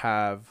you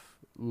have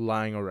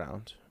lying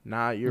around,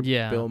 not your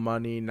bill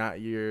money, not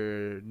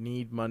your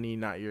need money,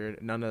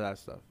 none of that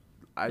stuff.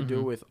 I do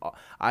it with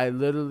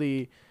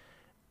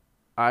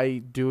I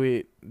do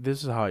it.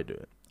 This is how I do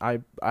it.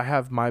 I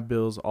have my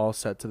bills all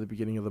set to the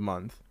beginning of the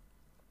month.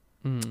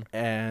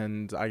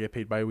 And I get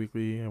paid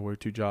bi-weekly. I work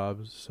 2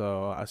 jobs.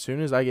 So as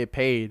soon as I get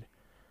paid,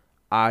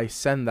 I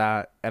send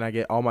that and I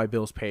get all my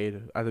bills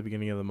paid at the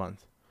beginning of the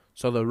month.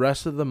 So the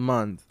rest of the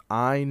month,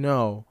 I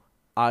know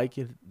I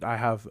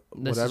have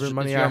whatever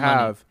money I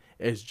have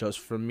is just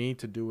for me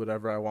to do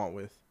whatever I want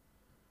with.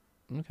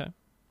 Okay.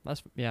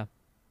 Yeah.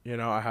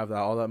 I have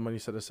all that money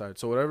set aside.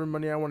 So whatever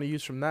money I want to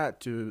use from that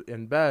to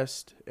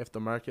invest, if the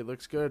market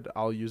looks good,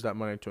 I'll use that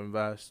money to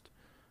invest.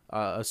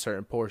 A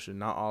certain portion,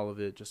 not all of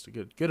it, just a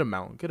good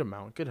amount,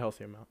 good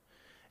healthy amount.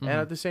 And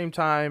at the same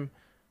time,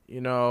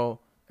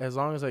 as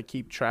long as I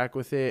keep track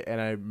with it and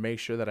I make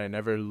sure that I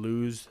never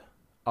lose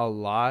a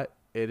lot,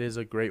 it is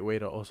a great way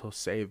to also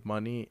save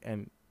money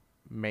and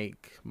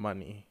make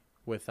money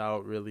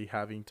without really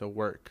having to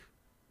work.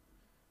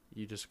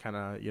 You just kind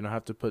of,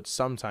 have to put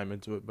some time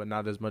into it, but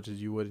not as much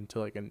as you would into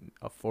like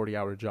a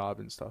 40-hour job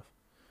and stuff.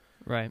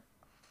 Right.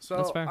 So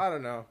That's fair. I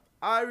don't know.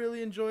 I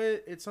really enjoy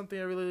it. It's something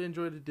I really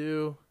enjoy to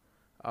do.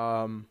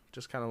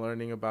 Just kind of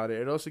learning about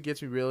it. It also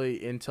gets me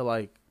really into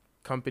like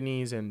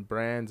companies and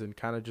brands and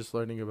kind of just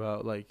learning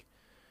about like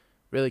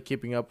really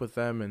keeping up with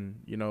them and,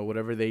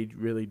 whatever they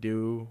really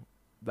do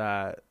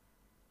that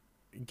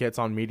gets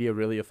on media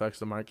really affects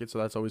the market. So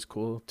that's always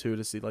cool too,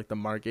 to see like the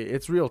market.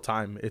 It's real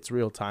time.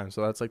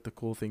 So that's like the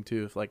cool thing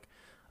too. If like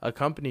a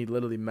company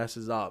literally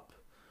messes up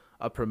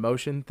a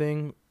promotion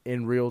thing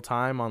in real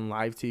time on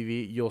live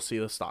TV, you'll see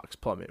the stocks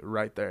plummet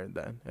right there and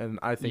then. And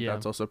I think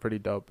that's also pretty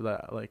dope,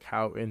 that like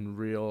how in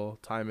real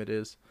time it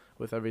is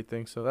with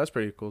everything. So that's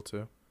pretty cool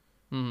too.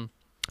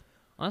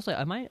 Honestly,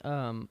 I might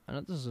I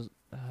know this is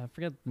I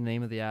forget the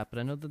name of the app, but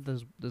I know that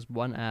there's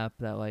one app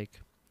that like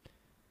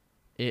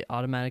it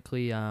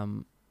automatically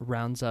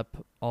rounds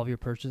up all of your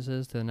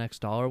purchases to the next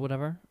dollar or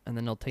whatever, and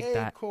then they'll take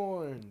that.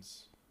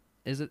 Acorns.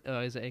 Is it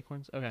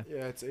Acorns? Okay.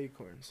 Yeah, it's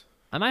Acorns.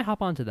 I might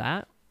hop onto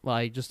that,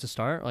 like just to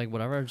start, like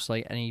whatever, just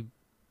like any.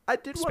 I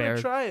did want to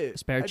try it.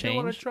 Spare change. I did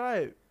want to try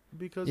it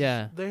because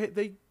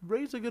they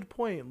raised a good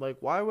point. Like,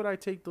 why would I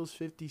take those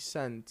 50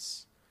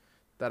 cents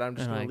that I'm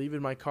just gonna leave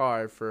in my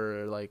car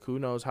for like who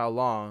knows how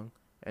long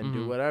and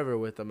do whatever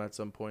with them at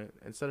some point,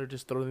 instead of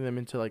just throwing them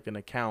into like an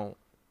account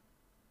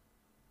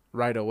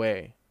right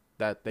away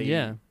that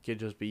they could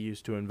just be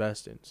used to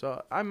invest in.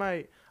 So I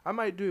might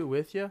do it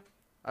with you.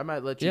 I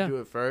might let you do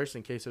it first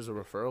in case there's a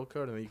referral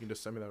code, and then you can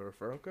just send me that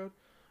referral code.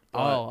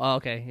 Oh,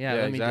 okay. Yeah,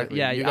 let me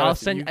exactly.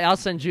 I'll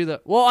send you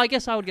the. Well, I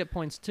guess I would get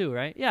points too,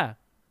 right? Yeah.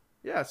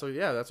 Yeah. So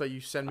that's why you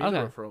send me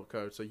the referral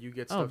code, so you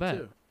get stuff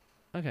too.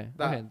 Okay.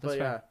 That's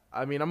fair.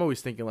 I mean, I'm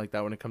always thinking like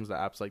that when it comes to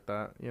apps like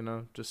that.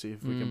 Just see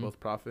if we can both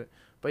profit.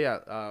 But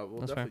yeah,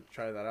 we'll definitely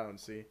try that out and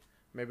see.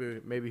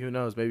 Maybe who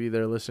knows? Maybe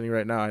they're listening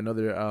right now. I know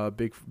they're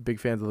big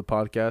fans of the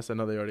podcast. I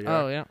know they already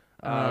are. Oh yeah.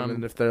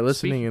 And if they're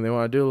listening and they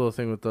want to do a little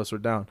thing with us, we're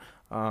down.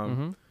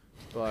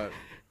 But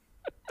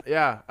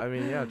yeah, I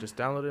mean, just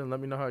download it and let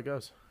me know how it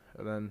goes.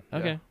 And then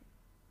okay.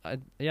 I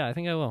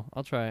think I will.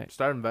 I'll try it.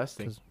 Start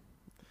investing.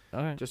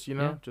 All right. Just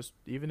just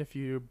even if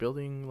you're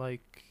building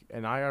like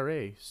an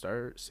IRA,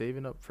 start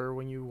saving up for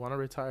when you want to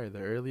retire. The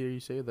earlier you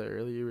save, the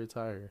earlier you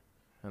retire,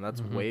 and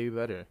that's way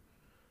better.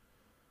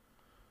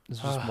 This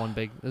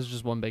is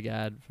just one big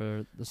ad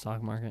for the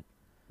stock market.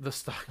 The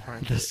stock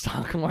market. The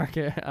stock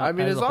market. I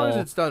mean, as long as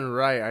it's done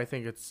right, I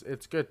think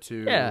it's good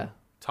to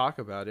talk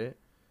about it.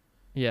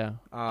 Yeah.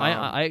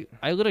 I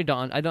literally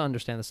don't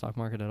understand the stock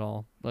market at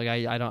all. Like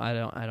I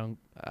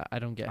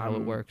don't get how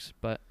it works,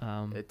 but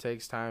it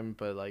takes time,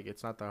 but like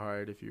it's not that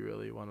hard if you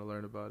really want to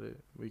learn about it.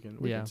 We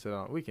can sit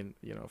on, we can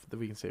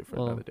save it for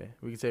another day.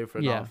 We can save it for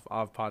an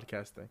off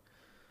podcast thing.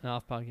 An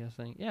off podcast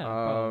thing.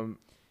 Yeah.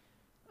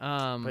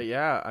 But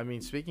yeah, I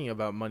mean, speaking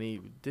about money,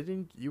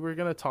 you were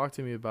gonna talk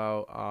to me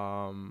about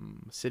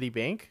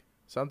Citibank?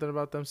 Something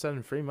about them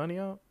sending free money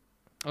out?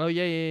 Oh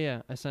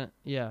yeah.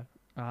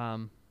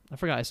 I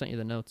forgot I sent you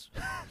the notes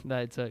that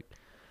I took.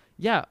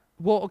 Yeah.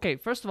 Well, okay.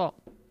 First of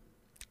all,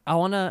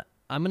 I'm gonna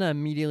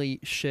immediately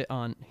shit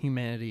on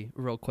humanity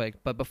real quick,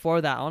 but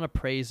before that, I want to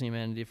praise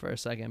humanity for a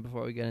second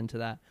before we get into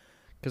that,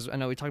 because I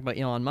know we talked about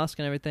Elon Musk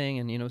and everything,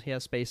 and he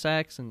has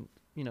SpaceX and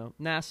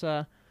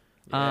NASA.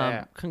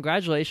 Yeah.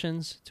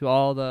 Congratulations to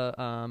all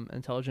the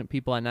intelligent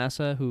people at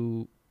NASA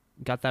who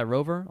got that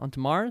rover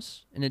onto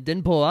Mars, and it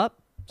didn't pull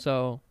up.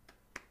 So,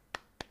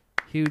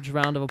 huge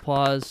round of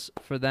applause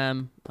for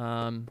them.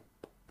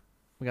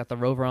 We got the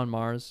rover on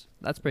Mars.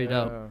 That's pretty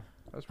dope.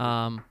 That's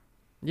pretty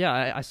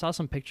yeah, I saw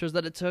some pictures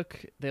that it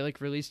took. They like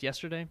released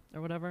yesterday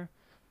or whatever.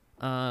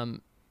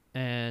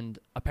 And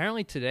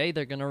apparently today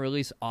they're gonna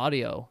release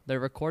audio. They're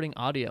recording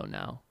audio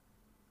now.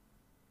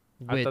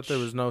 I thought there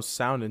was no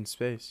sound in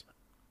space.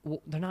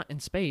 Well, they're not in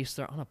space.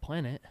 They're on a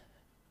planet.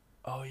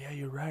 Oh yeah,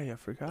 you're right. I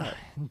forgot.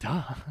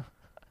 Duh.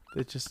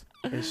 It's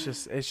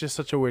just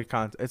such a weird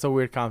concept. It's a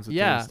weird concept.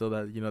 Yeah. Still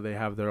that they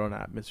have their own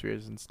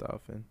atmospheres and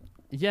stuff and.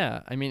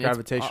 Yeah, I mean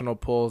gravitational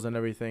pulls and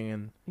everything,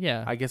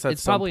 and I guess at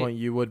some point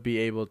you would be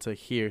able to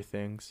hear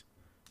things.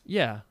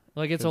 Yeah,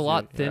 like it's a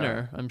lot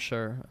thinner. I'm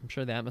sure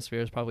the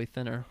atmosphere is probably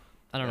thinner.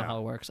 I don't know how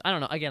it works. I don't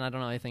know. Again, I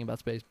don't know anything about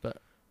space, but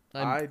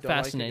I'm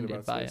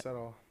fascinated by it. At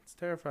all. It's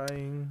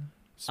terrifying.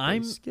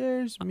 Space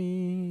scares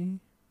me.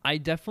 I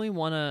definitely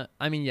want to.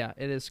 I mean, yeah,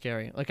 it is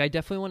scary. Like, I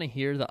definitely want to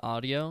hear the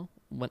audio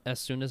as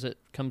soon as it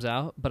comes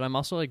out. But I'm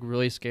also like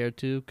really scared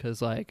too,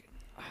 because like.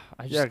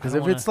 Because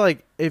it's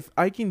like, if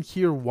I can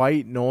hear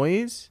white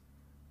noise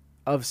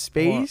of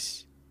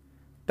space,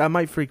 that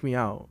might freak me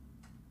out.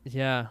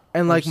 Yeah.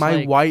 And like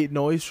my white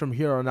noise from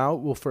here on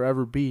out will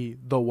forever be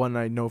the one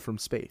I know from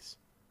space.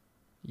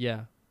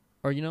 Yeah.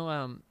 Or in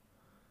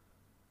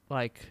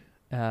like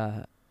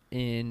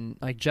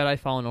Jedi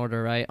Fallen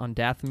Order, right, on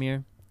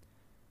Dathomir,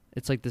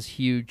 It's like this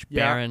huge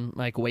Yeah. barren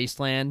like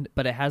wasteland,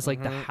 but it has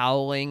like the Mhm.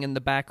 howling in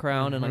the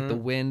background and like the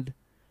Mhm. wind.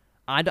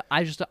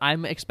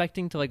 I'm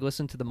expecting to like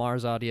listen to the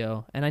Mars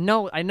audio, and I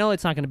know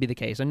it's not going to be the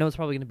case. I know it's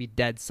probably going to be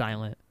dead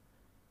silent,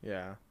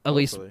 Yeah. at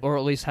least Hopefully. or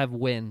at least have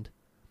wind.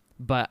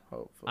 But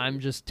Hopefully. I'm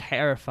just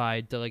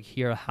terrified to like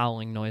hear a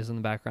howling noise in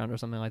the background or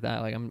something like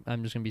that. Like I'm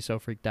just going to be so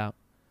freaked out.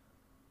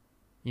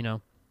 You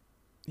know?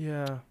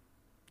 Yeah.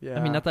 Yeah.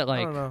 I mean, not that, I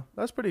like- don't know.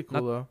 That's pretty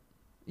cool though.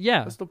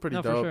 Yeah. That's still pretty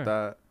no, for dope. sure.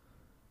 That,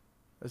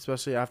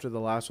 especially after the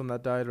last one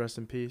that died. Rest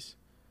in peace.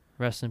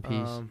 Rest in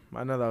peace.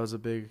 I know that was a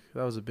big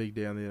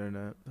day on the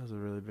internet. That was a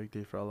really big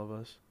day for all of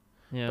us.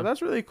 Yeah. But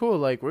that's really cool.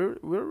 Like we're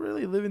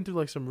really living through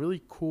like some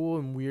really cool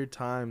and weird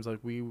times. Like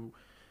we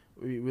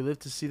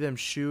lived to see them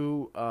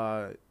shoot.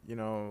 A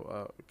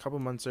couple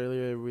months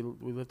earlier, we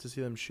lived to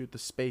see them shoot the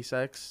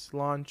SpaceX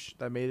launch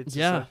that made it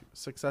Yeah.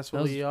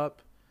 successfully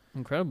up.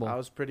 Incredible. That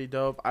was pretty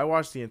dope. I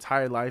watched the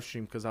entire live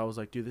stream because I was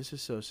like, dude, this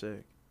is so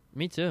sick.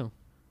 Me too.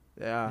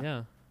 Yeah.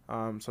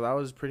 Yeah. So that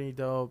was pretty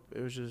dope.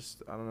 It was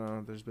just, I don't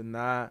know. There's been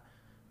that.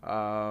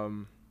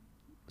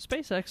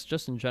 SpaceX,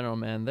 just in general,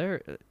 man,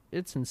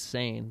 it's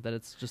insane that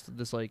it's just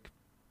this like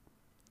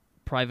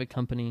private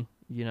company,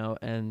 you know,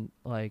 and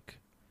like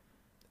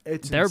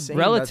It's they're insane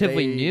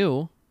relatively that they,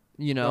 new,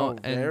 you know, No,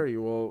 and very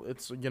well.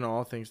 It's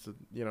all thanks to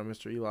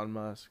Mr. Elon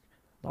Musk.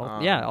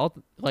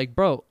 like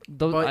bro,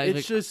 those, But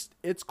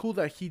it's cool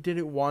that he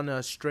didn't want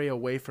to stray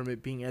away from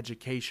it being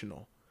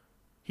educational.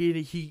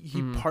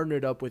 He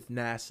partnered up with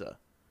NASA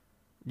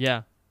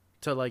yeah,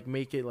 to like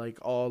make it like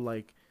all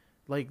like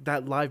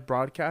that live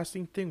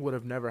broadcasting thing would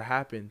have never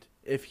happened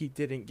if he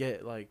didn't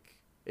get like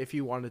if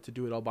he wanted to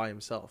do it all by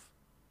himself.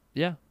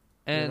 yeah,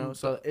 and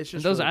So it's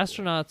and just those really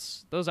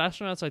cool.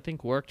 astronauts, I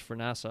think worked for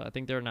NASA. I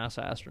think they were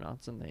NASA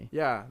astronauts, and they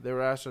Yeah, they were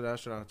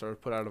astronauts or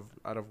put out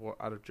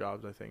of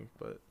jobs, I think.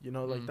 But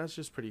Mhm. that's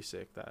just pretty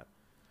sick that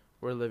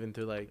we're living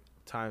through like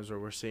times where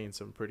we're seeing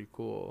some pretty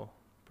cool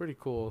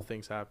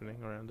things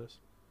happening around us.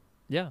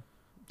 yeah,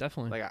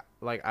 definitely.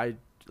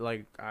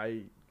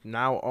 I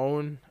now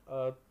own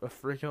a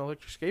freaking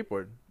electric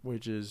skateboard,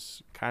 which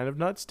is kind of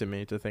nuts to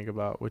me to think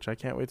about. Which I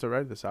can't wait to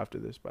ride this after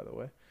this, by the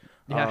way.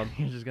 Yeah,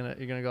 you're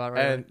gonna go out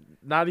right And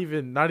not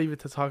even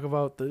to talk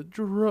about the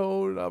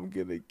drone I'm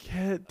gonna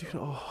get, dude.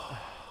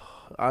 Oh,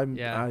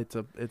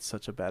 it's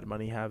such a bad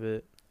money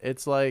habit.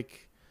 It's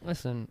like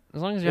Listen,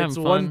 as long as you're it's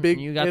having fun, one big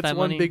and you got it's that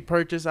one money. big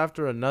purchase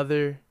after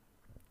another.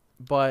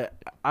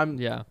 But I'm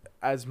Yeah,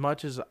 as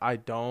much as I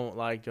don't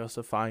like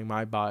justifying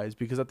my buys,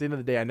 because at the end of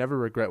the day, I never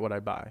regret what I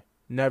buy.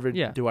 Never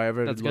Yeah, do I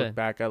ever that's look good.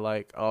 back at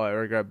like, oh, I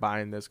regret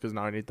buying this because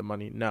now I need the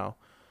money. No,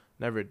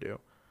 never do.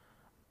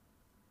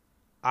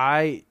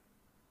 I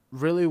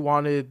really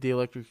wanted the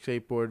electric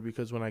skateboard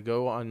because when I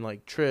go on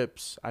like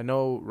trips, I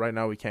know right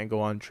now we can't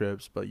go on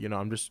trips, but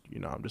I'm just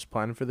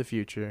planning for the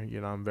future.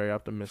 I'm very of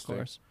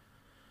optimistic.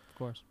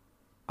 course.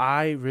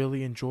 I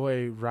really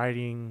enjoy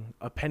riding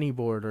a penny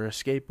board or a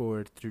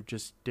skateboard through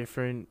just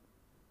different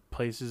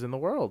places in the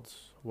world.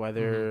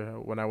 Whether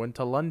when I went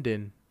to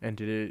London and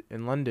did it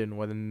in London,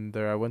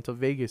 whether I went to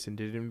Vegas and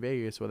did it in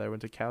Vegas, whether I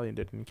went to Cali and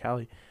did it in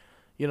Cali,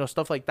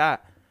 stuff like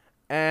that.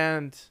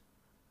 And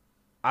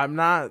I'm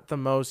not the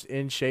most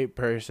in shape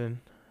person.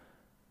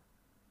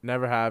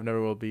 Never have, never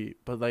will be.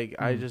 But like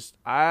I just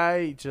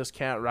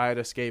can't ride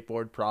a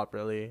skateboard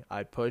properly.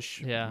 I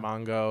push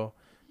Mongo.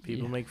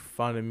 People make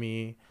fun of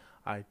me.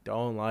 I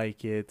don't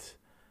like it.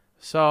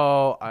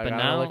 So I got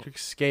an electric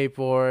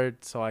skateboard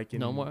so I can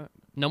No more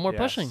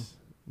Yes. pushing.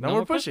 No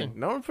more pushing.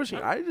 No more pushing.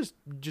 I just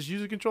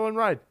use a control and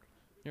ride.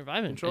 You're vibing.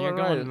 And Control you're and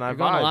ride, going, and I you're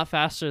going a vibe. lot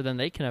faster than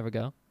they can ever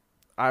go.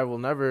 I will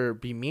never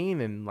be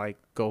mean and like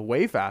go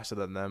way faster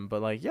than them,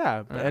 but like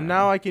and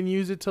now I can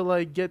use it to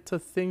like get to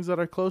things that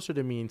are closer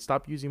to me and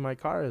stop using my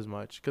car as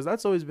much, because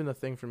that's always been a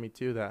thing for me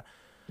too, that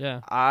Yeah.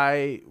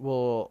 I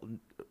will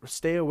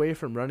stay away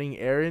from running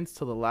errands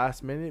till the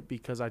last minute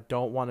because I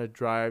don't want to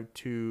drive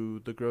to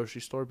the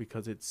grocery store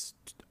because it's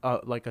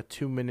like a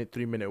 2-minute,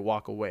 3-minute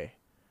walk away.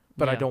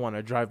 But I Yeah. don't want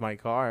to drive my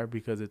car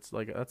because it's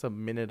like that's a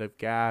minute of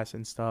gas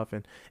and stuff,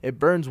 and it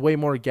burns way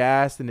more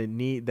gas than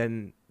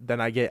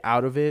than I get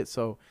out of it.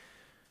 So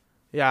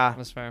yeah,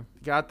 That's fair.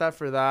 got that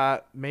for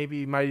that.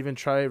 Maybe might even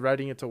try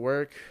riding it to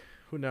work.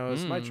 Who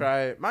knows? Might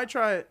try it.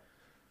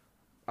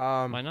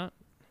 Why not?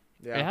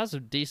 Yeah. It has a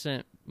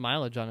decent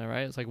mileage on it,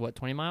 right? It's like what,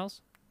 20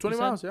 miles? 20 you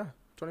said? miles, yeah.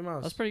 20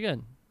 miles. That's pretty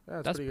good. Yeah,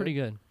 it's That's pretty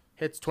good.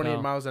 Hits 28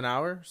 So- miles an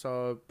hour,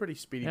 so pretty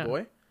speedy Yeah.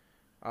 boy.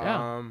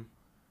 Yeah. And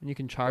you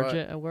can charge but-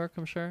 it at work,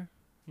 I'm sure.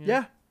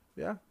 Yeah.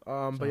 But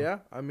So- yeah,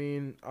 I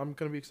mean, I'm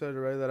gonna be excited to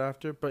ride that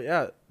after. But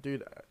yeah,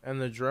 dude,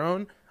 and the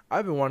drone,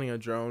 I've been wanting a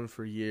drone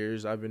for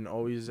years. I've been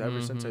always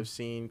ever since Mhm. I've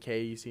seen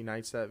KEC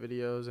Nightstat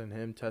videos and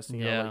him testing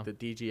Yeah. out like the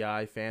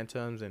DJI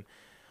Phantoms and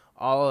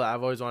all of that.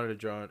 I've always wanted a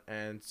drone,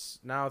 and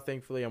now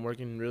thankfully I'm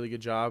working a really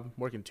good job,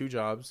 working 2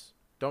 jobs.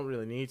 Don't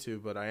really need to,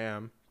 but I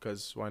am,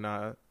 because why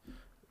not?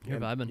 You're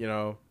And,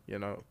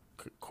 vibing.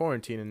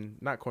 Quarantine and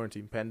not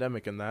quarantine,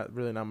 pandemic and that,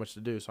 really not much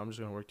to do, so I'm just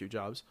gonna work 2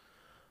 jobs.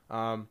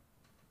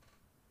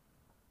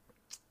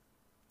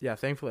 Yeah,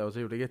 thankfully I was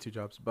able to get 2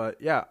 jobs,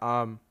 but yeah,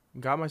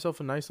 got myself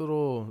a nice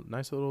little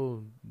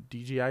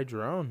DJI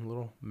drone,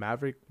 little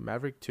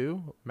Maverick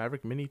 2,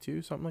 Maverick Mini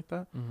 2, something like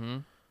that. Mm-hmm.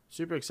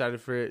 Super excited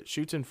for it.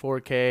 Shoots in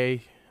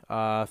 4K,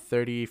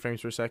 30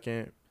 frames per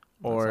second,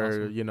 or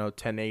awesome.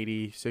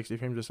 1080, 60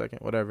 frames a second,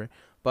 whatever.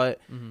 But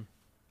Mm-hmm.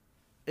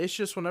 it's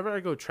just whenever I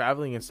go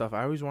traveling and stuff,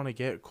 I always want to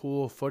get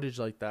cool footage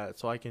like that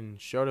so I can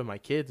show to my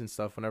kids and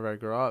stuff whenever I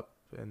grow up.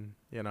 And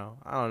I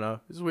don't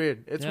know. It's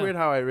weird. It's Yeah. weird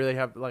how I really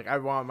have I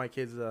want my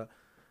kids to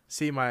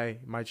see my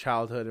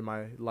childhood and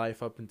my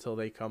life up until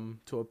they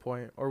come to a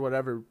point, or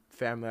whatever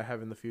family I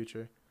have in the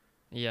future.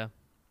 Yeah.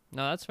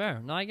 No, that's fair.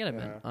 No, I get it,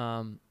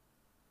 man.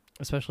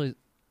 Especially,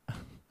 I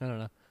don't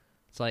know.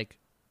 It's like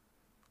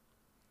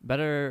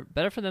better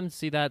for them to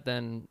see that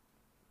than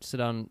sit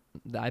on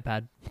the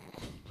iPad.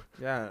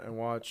 Yeah, and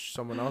watch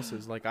someone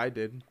else's like I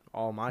did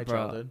all my Bro.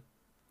 childhood.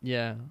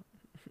 Yeah.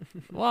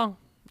 Well,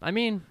 I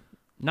mean,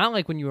 not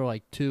like when you were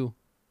like 2.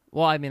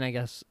 Well, I mean, I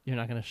guess you're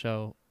not gonna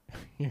show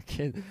your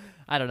kid.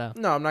 I don't know.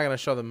 No, I'm not gonna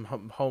show them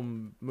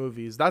home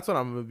movies. That's when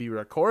I'm gonna be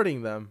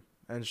recording them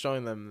and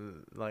showing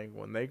them like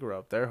when they grow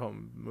up, their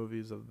home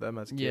movies of them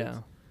as kids. Yeah.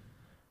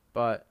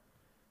 But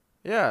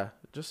yeah,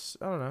 just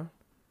I don't know.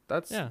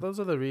 Yeah. Those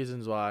are the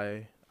reasons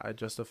why I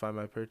justify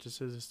my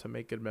purchases, is to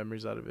make good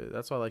memories out of it.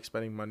 That's why I like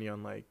spending money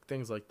on like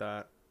things like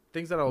that,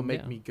 things that will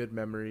make Yeah. me good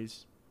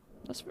memories.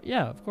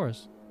 Yeah, of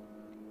course.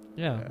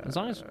 Yeah, as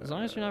long as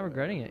you're not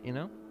regretting it,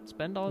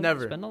 spend all the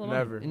money.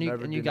 Never, and you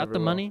never and you do, got never the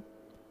will. money,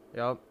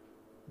 Yep.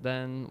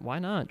 then why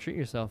not treat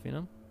yourself?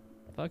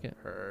 Fuck it.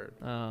 Heard.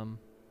 Um.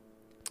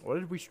 What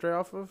did we stray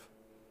off of?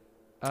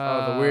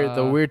 Uh,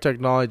 The weird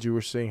technology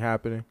we're seeing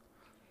happening.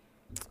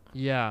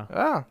 Yeah.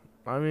 Yeah,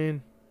 I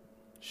mean,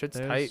 shit's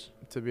There's-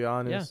 tight, to be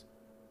honest.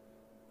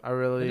 I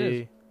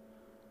really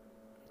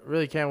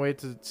can't wait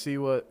to see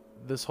what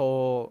this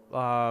whole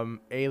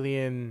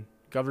alien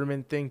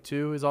government thing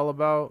too is all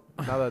about.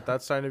 Now that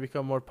that's starting to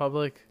become more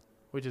public,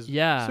 which is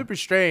Yeah. super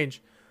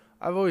strange.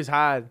 I've always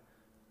had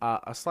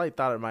a slight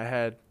thought in my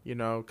head,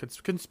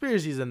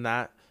 conspiracies in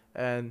that,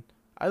 and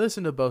I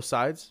listen to both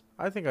sides.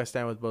 I think I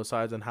stand with both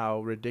sides on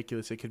how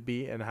ridiculous it could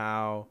be and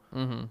how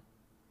Mm-hmm.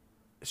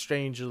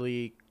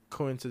 strangely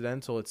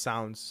coincidental it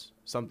sounds.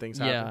 Some things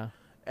happen. Yeah.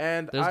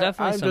 And There's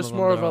definitely I'm some just of them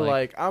more that of a are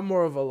like- I'm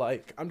more of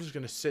a I'm just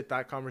gonna sit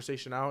that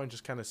conversation out and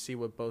just kind of see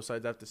what both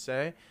sides have to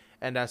say,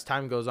 and as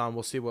time goes on,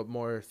 we'll see what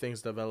more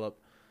things develop.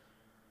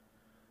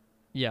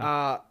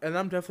 Yeah. And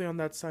I'm definitely on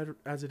that side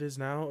as it is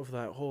now of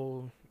that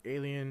whole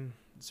alien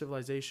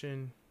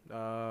civilization,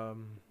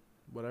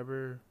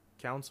 whatever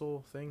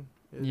council thing.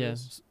 It Yeah.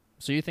 is.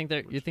 So you think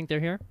they're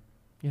here?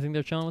 You think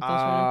they're chilling with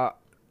us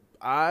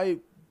right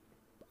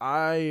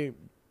I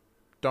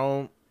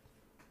don't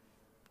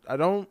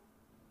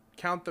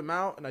count them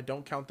out, and I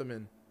don't count them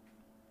in.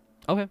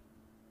 now? Okay.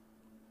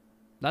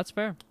 That's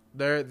fair.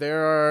 They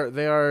are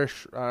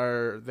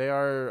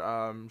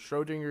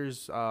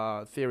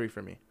Schrodinger's theory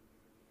for me.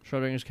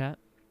 Schrodinger's cat.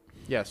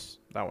 Yes,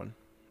 that one.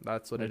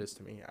 That's what it Right. is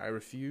to me. I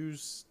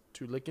refuse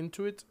to look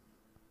into it.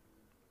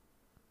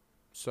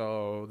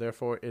 So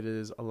therefore, it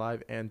is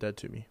alive and dead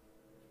to me.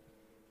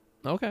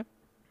 Okay.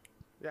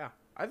 Yeah,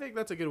 I think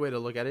that's a good way to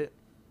look at it.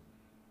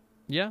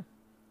 Yeah.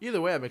 Either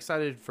way, I'm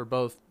excited for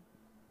both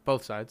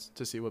sides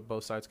to see what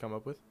both sides come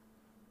up with,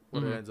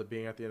 what Mhm. it ends up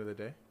being at the end of the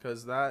day,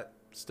 because that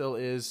still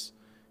is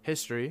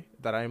history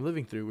that I am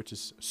living through, which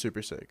is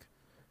super sick,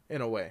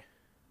 in a way.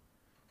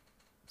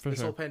 For This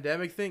sure. whole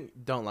pandemic thing,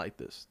 don't like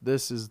this.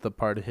 This is the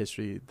part of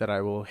history that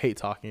I will hate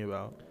talking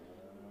about.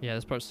 Yeah,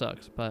 this part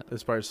sucks, but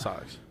This part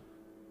sucks.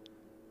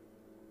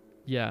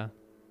 yeah.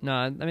 No,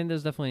 I mean,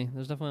 there's definitely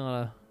a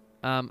lot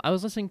of. I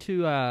was listening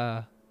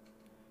to.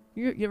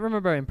 You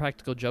remember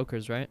Impractical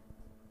Jokers, right?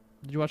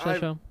 Did you watch that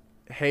show?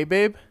 Hey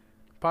Babe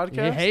podcast?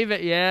 Yeah,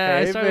 yeah,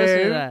 Hey, I started listening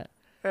to babe. that.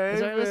 Hey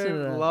started listening to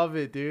Babe. that. Love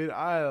it, dude.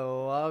 I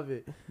love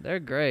it. They're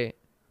great.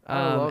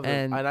 I love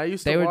and it. And I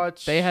used they to were-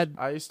 watch. they had-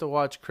 I used to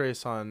watch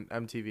Chris on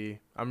MTV.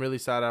 I'm really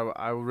sad.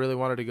 I really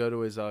wanted to go to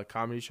his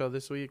comedy show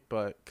this week,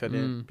 but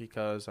couldn't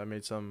because I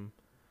made some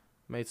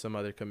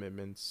other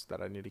commitments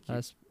that I need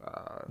to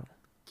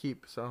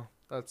keep. So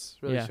that's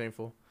really Yeah.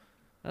 shameful.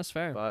 That's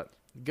fair. But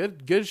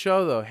good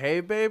show though.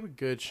 Hey Babe,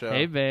 good show.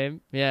 Hey, babe.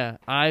 Yeah,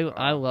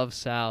 I love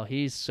Sal.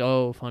 He's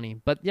so funny.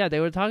 But yeah, they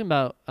were talking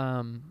about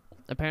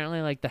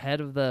apparently like the head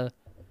of the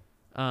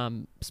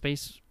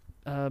space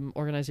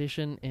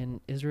organization in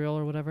Israel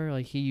or whatever.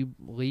 Like he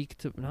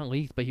not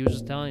leaked, but he was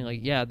just telling like,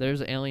 yeah,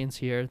 there's aliens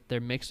here.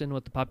 They're mixed in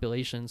with the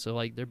population, so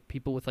like they're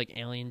people with like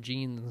alien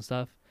genes and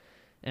stuff,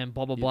 and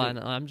blah blah You blah. think-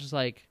 And I'm just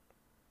like,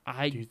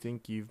 Do you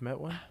think you've met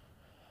one?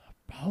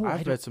 bro,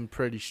 I've met some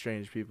pretty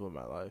strange people in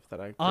my life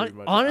that I pretty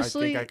much,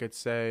 honestly- I think I could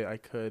say I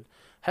could.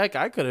 Heck,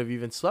 I could have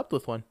even slept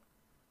with one,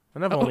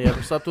 and I've only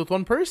ever slept with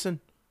one person.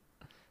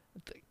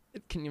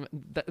 Can you?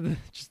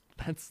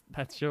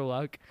 That's your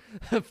luck.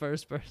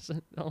 First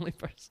person, the only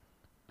person,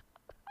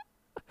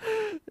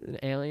 an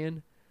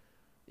alien.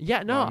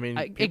 Yeah, no, Well, I mean,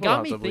 it people got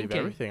don't me have to believe thinking.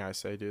 everything I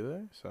say, do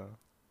they? So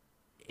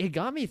It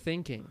got me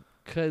thinking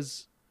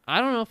because I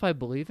don't know if I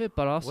believe it,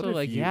 but also what if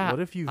like you, yeah, what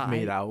if you've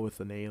made out with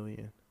an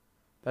alien?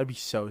 That'd be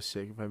so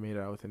sick if I made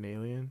out with an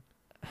alien.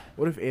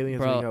 What if aliens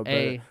Bro, make out better?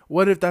 hey.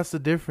 What if that's the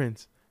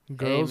difference?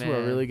 Girls who are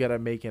man. really good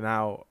at making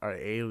out are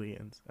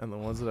aliens, and the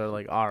ones that are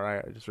like, all right,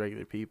 are just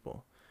regular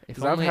people. If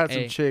Because I've only- had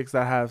hey, some chicks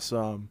that have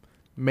some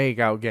make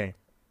out game,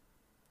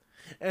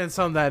 and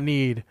some that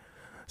need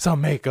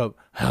some makeup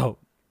help.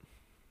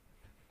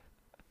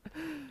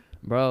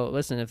 Bro,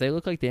 listen, if they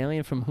look like the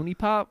alien from Hoonie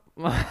Pop,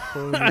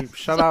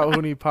 Shout out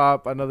Hoonie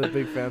Pop. I know they're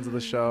big fans of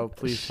the show.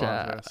 Please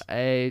sponsor us.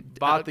 Hey,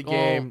 Bought the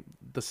game.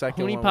 The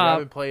second Hoonie one. Pop.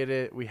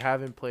 We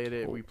haven't played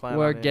it. We plan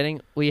on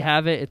it. We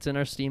have it. It's in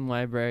our Steam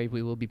library.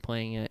 We will be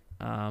playing it.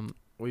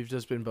 We've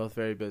just been both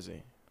very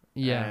busy.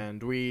 Yeah.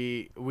 And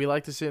we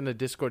like to sit in the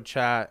Discord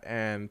chat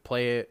and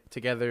play it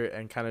together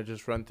and kind of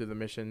just run through the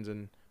missions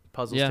and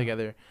puzzles Yeah.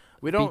 together.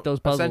 We don't those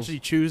puzzles. essentially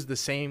choose the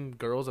same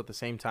girls at the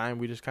same time.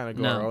 We just kind of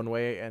go our No. own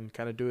way and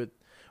kind of do it.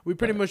 We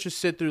pretty much just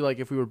sit through like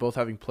if we were both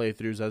having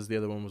playthroughs as the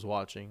other one was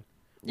watching.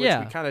 Which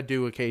Yeah. we kind of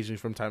do occasionally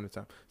from time to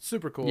time.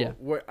 Super cool. Yeah.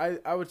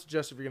 I would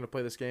suggest if you're going to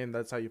play this game,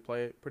 that's how you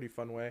play it. Pretty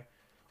fun way.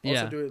 Also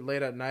Yeah. do it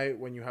late at night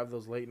when you have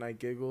those late night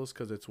giggles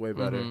because it's way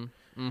better.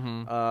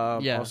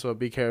 Mm-hmm. Yeah. Also,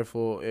 be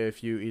careful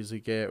if you easily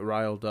get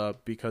riled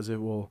up because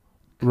it will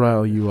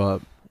rile you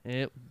up.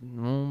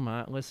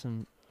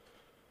 Listen.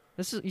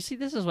 This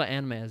is what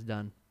anime has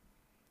done.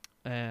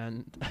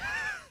 And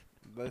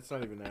That's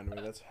not even anime.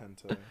 That's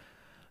hentai.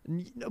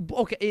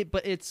 okay,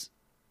 but it's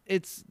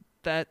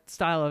that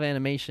style of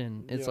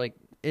animation. It's Yeah. like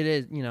it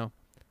is,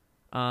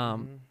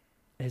 Mhm.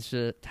 it's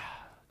just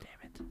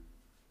damn it.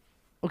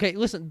 Okay,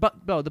 listen,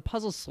 but bro, the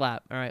puzzles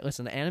slap. All right,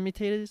 listen, the anime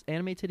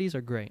titties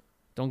are great.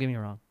 Don't get me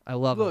wrong. I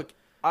love them. Look,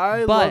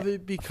 I But love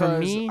it because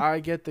me- I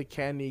get the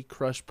Candy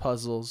Crush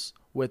puzzles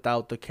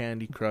without the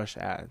Candy Crush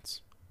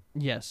ads.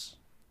 Yes.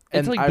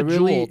 And It's like I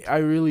Bejeweled.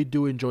 really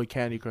do enjoy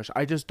Candy Crush.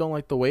 I just don't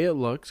like the way it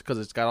looks because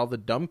it's got all the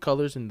dumb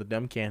colors and the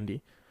dumb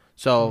candy.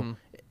 So Mhm.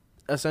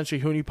 essentially,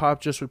 Hoonie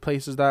Pop just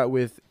replaces that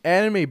with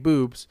anime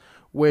boobs,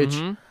 which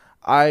Mhm.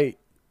 I'm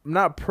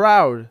not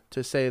proud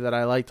to say that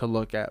I like to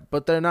look at,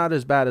 but they're not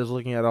as bad as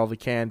looking at all the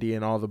candy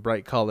and all the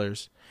bright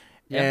colors.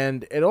 Yeah.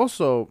 And it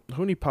also,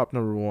 Hoonie Pop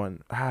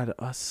 #1 had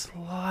a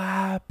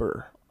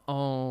slapper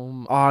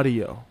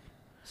audio.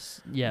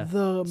 Yeah.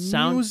 The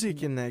Sound-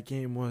 music in that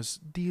game was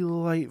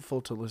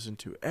delightful to listen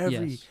to.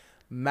 Every Yes.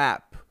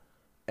 map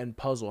and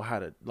puzzle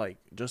had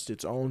just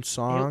its own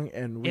song,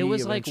 and we it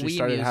was like eventually Wii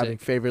started having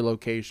music. favorite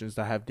locations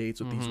to have dates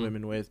with these Mhm.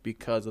 women with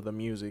because of the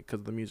music,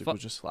 because the music Fu-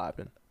 was just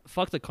slapping.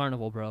 Fuck the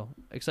carnival, bro.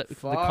 Except the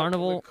Fuck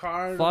carnival. the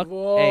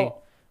carnival. Hey,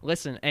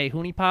 listen, hey,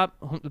 Hoonie Pop,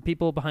 the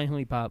people behind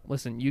Hoonie Pop,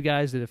 listen, you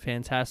guys did a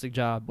fantastic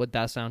job with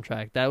that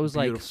soundtrack. That was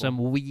like Beautiful. some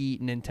Wii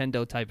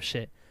Nintendo type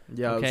shit.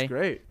 Yeah, it okay. was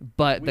great.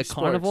 But Wii the Sports.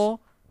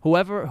 carnival,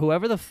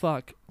 whoever the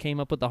fuck came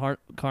up with the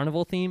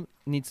carnival theme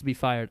needs to be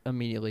fired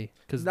immediately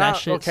because that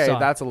shit okay, sucked.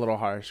 that's a little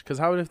harsh. Because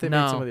how would if they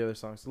No. made some of the other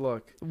songs?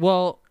 Look,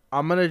 Well,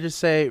 I'm gonna just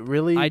say,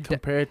 really I d-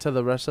 compare it to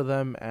the rest of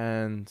them,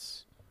 and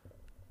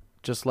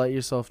just let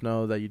yourself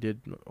know that you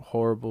did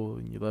horrible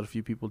and you let a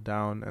few people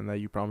down, and that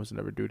you promise to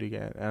never do it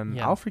again. And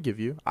Yeah. I'll forgive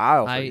you.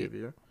 I'll I- forgive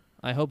you.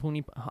 I hope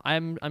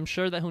I'm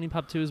sure that Hoonie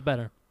Pop 2 is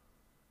better.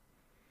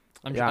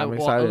 I'm well,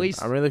 excited. at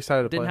least I'm really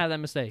excited to didn't play. have that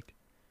mistake.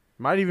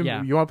 Might even.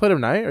 Yeah. You want to play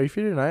tonight? Are you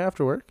free tonight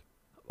after work?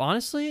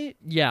 Honestly,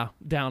 yeah,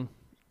 down.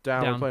 We're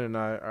Down. playing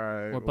tonight. All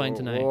right. We're playing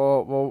tonight.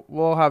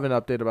 We'll have an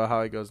update about how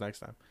it goes next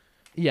time.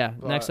 Yeah,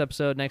 But- next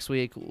episode, next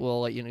week,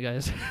 we'll let you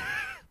guys.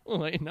 We'll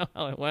let you know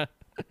how it went.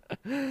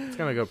 It's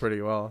gonna go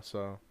pretty well,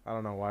 so I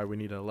don't know why we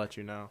need to let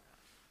you know.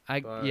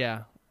 But-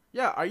 Yeah.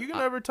 Yeah, are you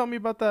gonna ever tell me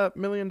about that $1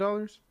 million?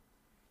 Or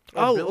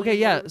Oh, billion, okay,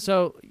 yeah. whatever?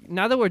 So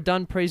now that we're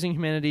done praising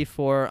humanity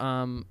for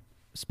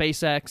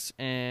SpaceX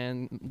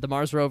and the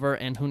Mars rover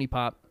and Hoonie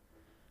Pop,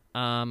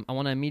 I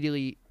want to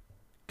immediately,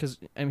 because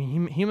I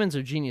mean humans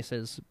are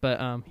geniuses, but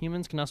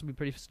humans can also be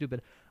pretty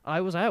stupid. I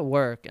was at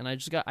work and I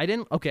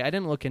didn't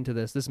look into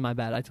this. This is my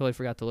bad. I totally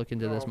forgot to look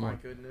into this more. Oh my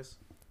goodness.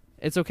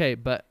 It's okay,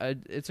 but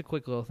it's a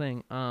quick little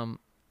thing.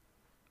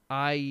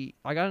 I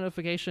got a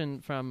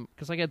notification from,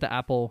 because I get the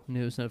Apple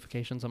News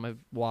notifications on my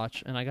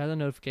watch, and I got a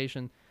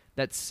notification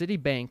that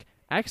Citibank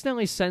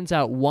accidentally sends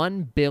out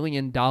 $1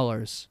 billion.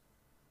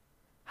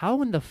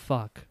 How in the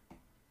fuck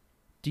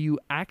do you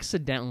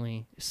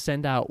accidentally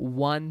send out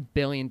 $1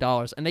 billion?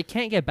 And they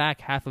can't get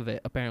back half of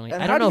it, apparently.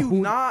 And I how don't know do you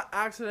who. not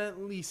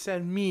accidentally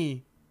send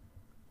me?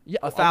 Yeah,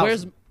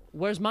 1,000?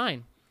 where's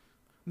mine?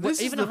 This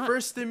is even the a hun-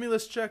 first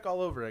stimulus check all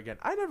over again.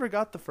 I never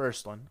got the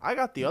first one. I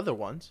got the other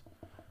ones.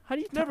 How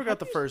do you Never got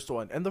the first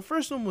one, and the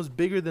first one was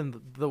bigger than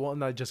the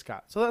one I just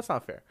got, so that's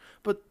not fair.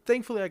 But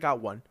thankfully, I got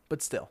one.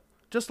 But still,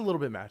 just a little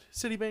bit mad.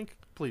 Citibank,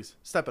 please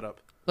step it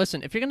up.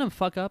 Listen, if you're gonna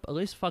fuck up, at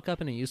least fuck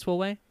up in a useful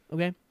way,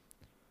 okay?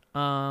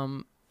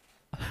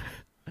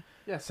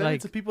 Yeah, send Like-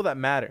 it to people that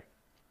matter.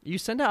 You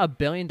send out $1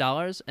 billion,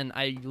 and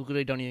I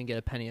literally don't even get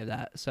a penny of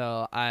that.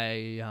 So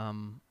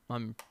I'm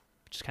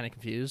just kind of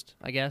confused,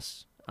 I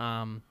guess.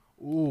 Ooh,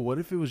 what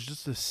if it was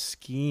just a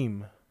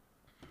scheme?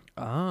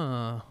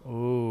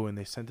 Oh, and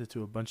they sent it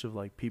to a bunch of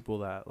like people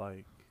that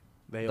like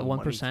they The owe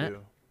money 1%? to.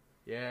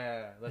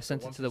 Yeah, They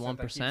sent it to the 1%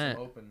 that keeps them 1%.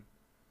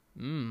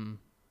 open.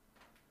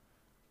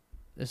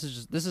 this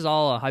is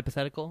all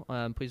hypothetical.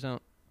 Please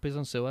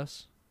don't sue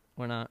us.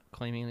 We're not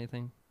claiming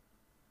anything.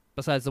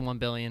 Besides the $1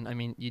 billion, I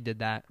mean, you did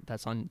that.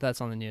 That's on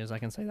the news. I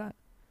can say that.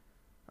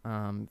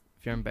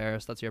 If you're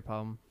embarrassed, that's your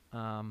problem.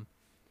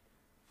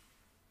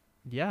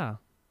 Yeah.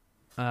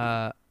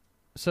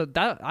 So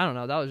that, I don't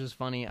know. That was just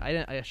funny.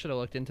 I should have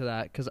looked into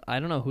that because I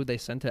don't know who they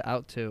sent it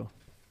out to,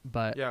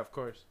 but Yeah, of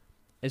course.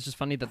 it's just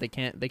funny that they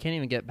can't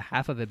even get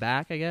half of it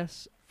back. I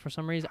guess for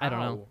some reason. I don't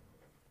know.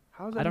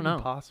 How is that I don't even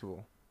know.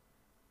 possible?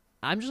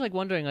 I'm just like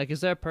wondering, like,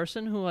 is there a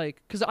person who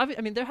like, because I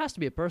mean, there has to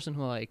be a person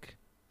who like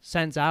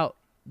sends out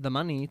the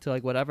money to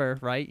like whatever,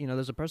 right? You know,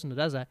 there's a person who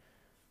does that.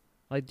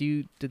 Like,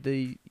 do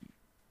they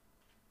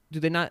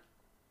not?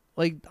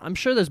 Like, I'm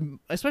sure there's,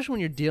 especially when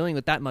you're dealing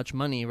with that much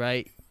money,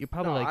 right? You're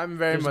probably like, I'm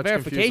very there's much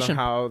confused verification.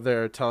 on how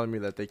they're telling me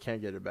that they can't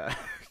get it back.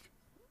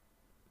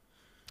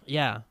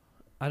 Yeah,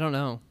 I don't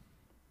know.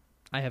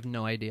 I have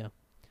no idea.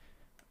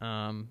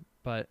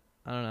 But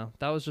I don't know.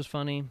 That was just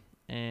funny,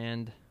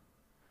 and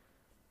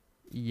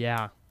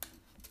yeah.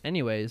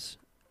 Anyways,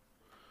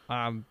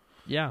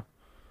 yeah.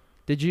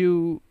 Did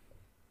you?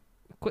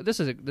 This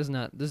is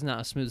not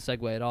a smooth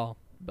segue at all.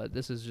 But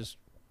this is just.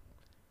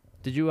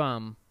 Did you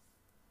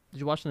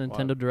watch the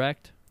Nintendo What?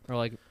 Direct or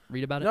like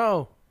read about it?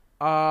 No.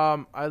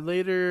 I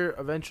later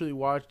eventually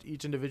watched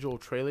each individual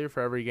trailer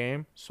for every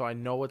game, so I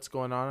know what's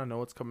going on. I know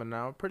what's coming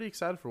out. Pretty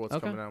excited for what's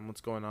Okay. coming out and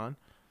what's going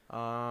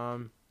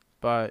on.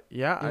 But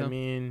yeah, I Yeah.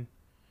 mean,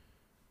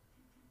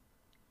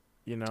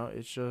 you know,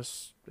 it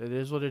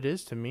is what it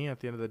is to me. At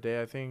the end of the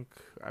day,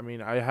 I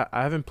mean, I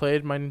haven't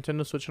played my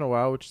Nintendo Switch in a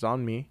while, which is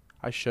on me.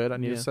 I should. I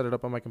need Yeah. to set it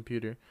up on my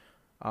computer.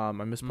 I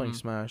miss playing Mhm.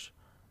 Smash.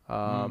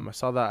 Mm. I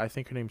saw that. I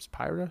think her name's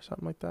Pyra,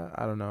 something like that.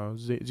 I don't know.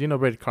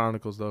 Xenoblade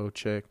Chronicles, though,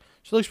 chick.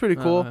 She looks pretty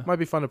cool. Might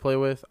be fun to play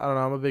with. I don't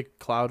know. I'm a big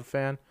Cloud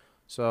fan,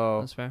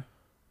 so That's fair.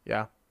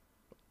 yeah.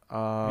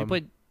 You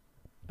played.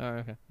 Oh,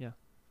 okay. Yeah.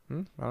 I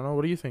don't know.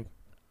 What do you think?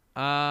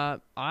 I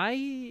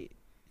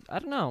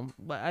don't know,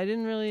 but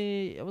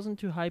I wasn't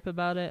too hype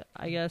about it,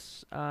 I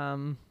guess.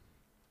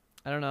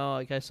 I don't know,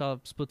 like I saw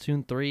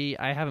Splatoon 3.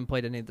 I haven't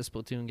played any of the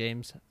Splatoon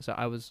games, so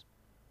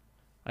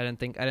I didn't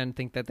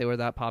think that they were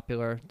that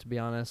popular, to be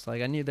honest.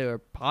 Like, I knew they were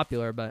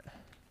popular, but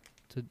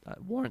to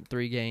warrant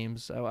 3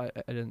 games, so I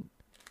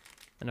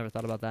never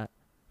thought about that.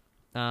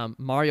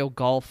 Mario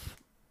Golf.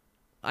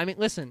 I mean,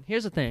 listen,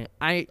 here's the thing.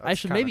 I That's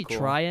should kinda maybe cool.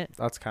 try it.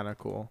 That's kind of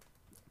cool.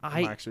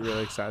 I'm actually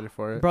really excited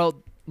for it.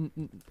 Bro,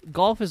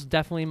 golf is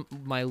definitely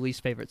my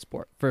least favorite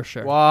sport, for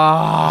sure.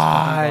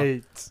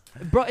 What?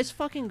 Bro, it's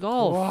fucking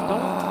golf.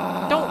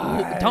 What?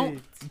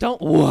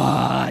 Don't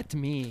what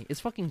me. It's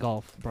fucking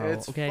golf, bro.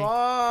 It's okay.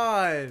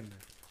 fun.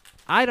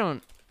 I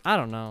don't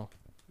know.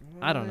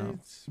 I don't know.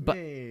 But-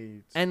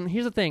 And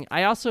here's the thing.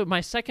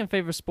 My second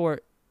favorite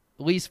sport,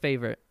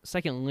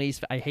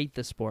 I hate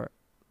this sport.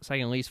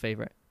 Second least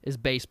favorite is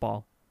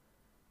baseball.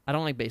 I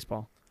don't like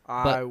baseball.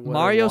 I but would've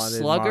Mario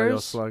wanted Mario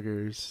Sluggers-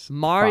 Sluggers.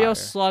 Mario Fire.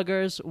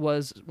 Sluggers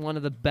was one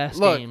of the best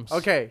Look, games.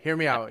 okay, hear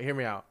me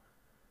out.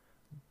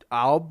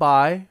 I'll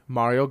buy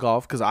Mario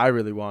Golf because I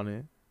really want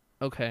it.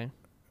 Okay.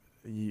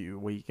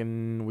 We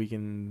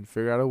can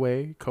figure out a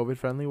way, COVID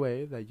friendly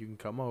way, that you can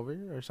come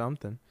over or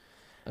something,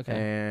 Okay.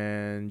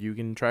 and you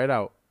can try it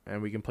out,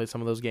 and we can play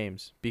some of those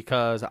games.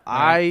 Because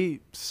Right.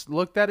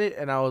 looked at it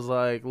and I was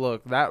like,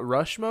 look, that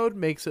rush mode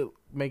makes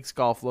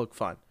golf look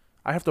fun.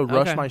 I have to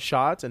rush Okay. my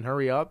shots and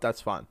hurry up.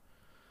 That's fun.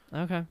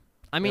 Okay.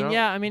 I mean, know?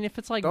 yeah. I mean, if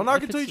it's like Don't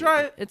knock if it till you it's-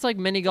 try it. It's like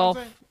mini Know what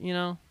golf, I'm you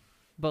know.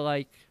 But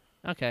like,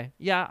 okay,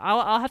 yeah,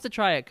 I'll have to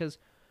try it because,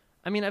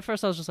 I mean, at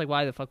first I was just like,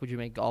 why the fuck would you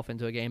make golf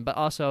into a game? But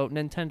also,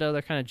 Nintendo,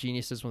 they're kind of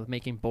geniuses with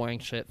making boring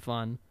shit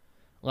fun.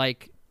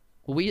 Like,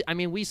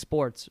 Wii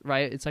Sports,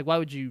 right? It's like, why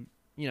would you,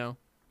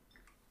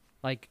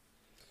 like,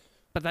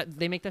 but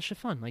they make that shit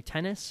fun. Like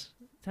tennis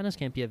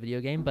can't be a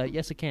video game, but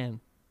yes, it can.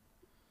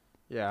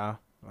 Yeah,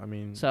 I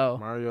mean, So-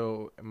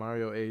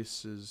 Mario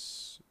Ace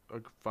is a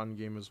fun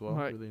game as well.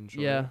 Really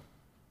enjoy Yeah. it.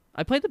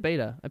 I played the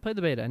beta.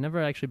 I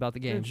never actually bought the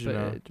game, Did you but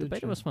now? the Did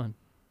beta you? was fun.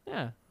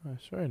 Yeah.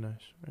 Nice, very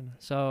nice, very nice.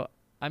 So,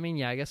 I mean,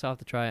 yeah, I guess I'll have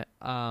to try it.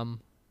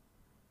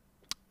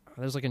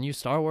 There's like a new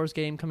Star Wars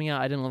game coming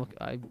out. I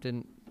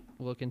didn't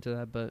look into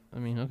that, but I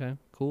mean, okay,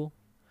 cool.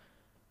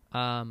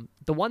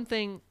 The one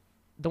thing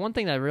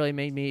that really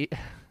made me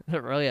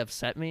that really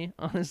upset me,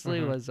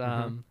 honestly, Mhm, was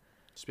mhm.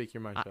 Speak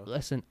your mind, Chelsea.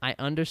 listen, I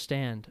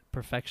understand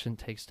perfection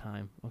takes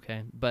time,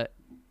 okay? But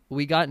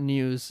we got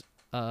news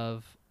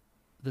of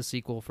the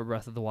sequel for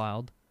Breath of the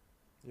Wild,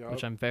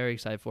 which I'm very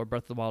excited for.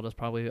 Breath of the Wild is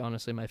probably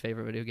honestly my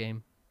favorite video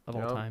game of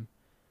all Yup. time.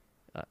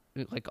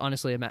 Like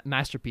honestly, a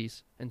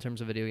masterpiece in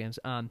terms of video games.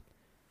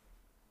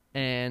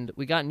 And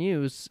we got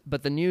news,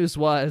 but the news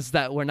was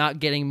that we're not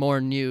getting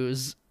more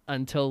news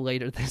until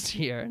later this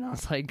year. And I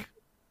was like,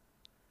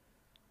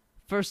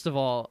 first of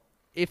all,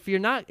 if you're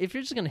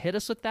just gonna hit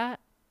us with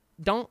that,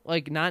 don't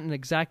not an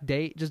exact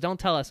date. Just don't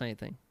tell us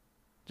anything.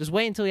 Just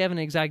wait until you have an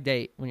exact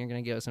date when you're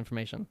gonna give us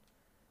information.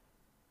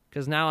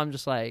 Because now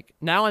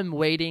I'm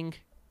waiting.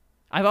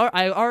 I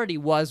already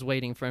was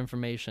waiting for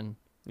information.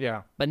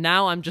 Yeah. But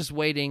now I'm just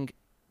waiting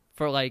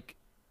for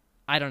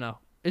I don't know.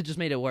 it just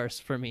made it worse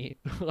for me.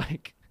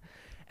 Like,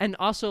 and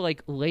also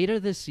like later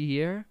this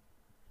year,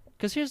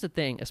 because here's the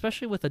thing,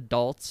 especially with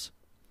adults,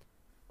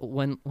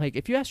 when like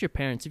if you ask your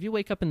parents, if you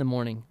wake up in the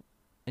morning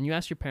and you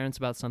ask your parents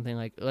about something,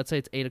 like let's say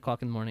it's 8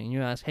 o'clock in the morning, and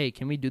you ask, hey,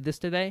 can we do this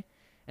today?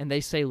 And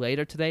they say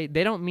later today,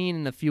 they don't mean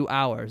in a few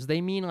hours.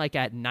 They mean like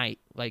at night,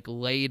 like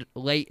late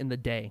in the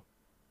day.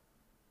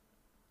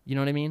 You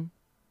know what I mean?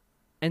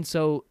 And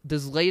so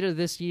does later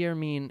this year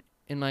mean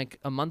in like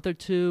a month or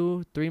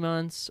 2, 3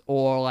 months,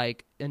 or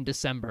like in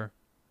December?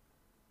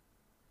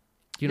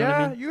 Do you know what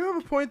I mean? Yeah, you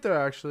have a point there,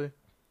 actually.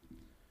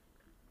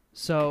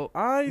 So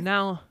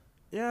now,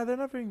 yeah, they're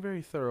not being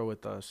very thorough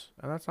with us,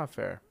 and that's not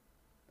fair.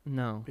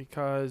 no,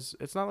 Because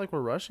it's not like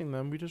we're rushing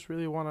them. We just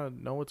really want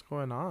to know what's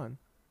going on.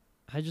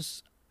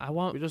 I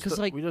want, We just because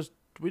like, we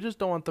just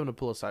don't want them to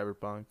pull a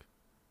Cyberpunk.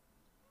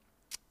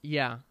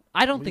 yeah,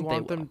 I don't We think they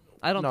want will. them-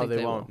 I don't No, think they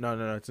they won't. will.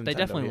 No, it's Nintendo. They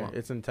definitely yeah. won't.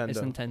 It's Nintendo. It's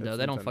Nintendo.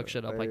 They don't fuck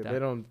shit up like that.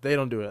 They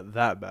don't do it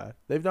that bad.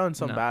 They've done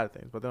some No. bad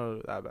things, but they don't do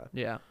it that bad.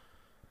 Yeah.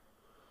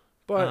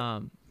 But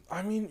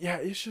I mean, yeah,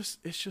 it's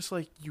just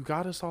like you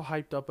got us all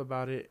hyped up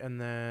about it,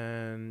 and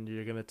then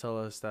you're gonna tell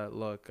us that,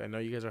 look, I know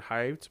you guys are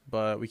hyped,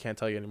 but we can't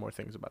tell you any more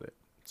things about it.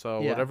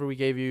 So Yeah. whatever we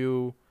gave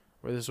you,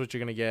 this is what you're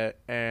gonna get,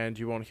 and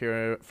you won't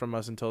hear it from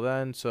us until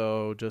then.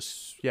 So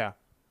just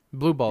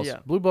blue balls, Yeah.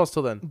 blue balls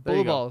till then. There blue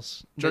you go.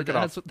 balls. Jerk it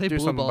That's off. what they Do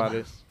blue something ball about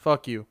it. us.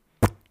 Fuck you.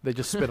 They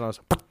just spit on us,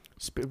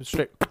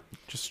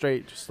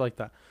 straight, just like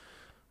that.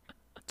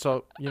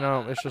 So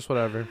it's just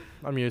whatever.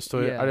 I'm used to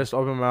it. Yeah. I just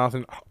open my mouth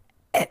and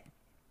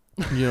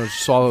just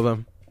swallow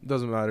them.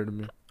 Doesn't matter to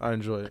me. I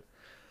enjoy it.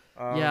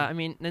 Yeah, I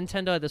mean,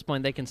 Nintendo at this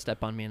point, they can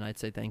step on me and I'd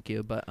say thank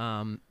you, but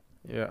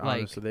yeah, like-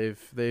 honestly,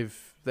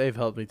 they've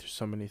helped me through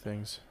so many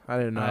things. I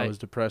didn't know I I- was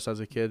depressed as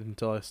a kid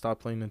until I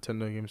stopped playing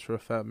Nintendo games for a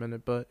fat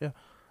minute. But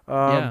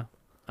yeah,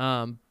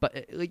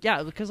 but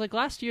yeah, because like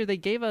last year they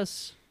gave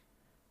us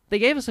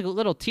like a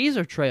little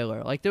teaser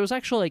trailer. Like there was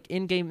actual like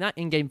not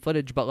in-game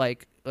footage, but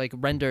like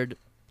rendered,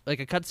 like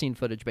a cutscene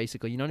footage,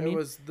 basically. You know what I It mean?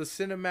 was the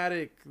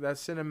cinematic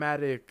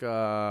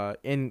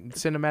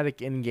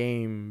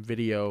in-game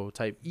video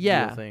type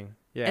Yeah. deal thing.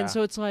 Yeah. And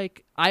so it's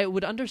like, I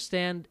would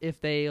understand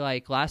if they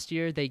like last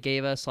year they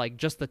gave us like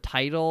just the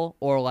title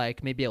or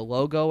like maybe a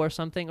logo or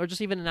something, or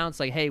just even announced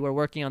like, hey, we're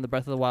working on the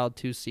Breath of the Wild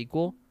 2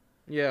 sequel.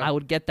 yeah. I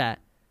would get that.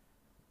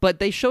 But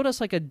they showed us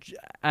like an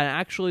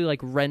actually like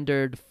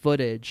rendered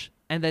footage,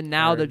 and then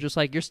now they're Right. just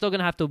like, you're still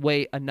gonna have to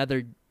wait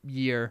another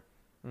year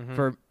Mhm.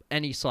 for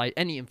any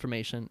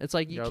information. It's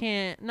like you Yep.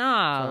 can't. It's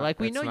Like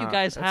we it's know you not-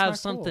 guys it's have not cool.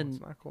 something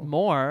It's not cool.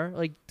 more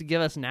like to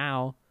give us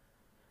now.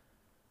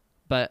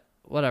 But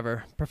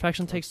whatever,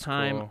 perfection takes That's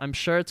time. cool. I'm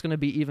sure it's gonna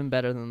be even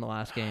better than the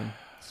last game.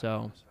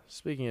 So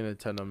Speaking of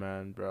Nintendo,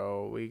 man,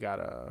 bro,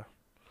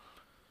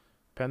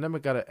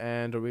 pandemic gotta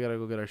end, or we gotta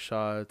go get our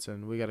shots,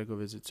 and we gotta go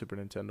visit Super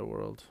Nintendo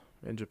World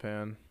in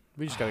Japan.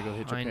 We just gotta go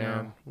hit I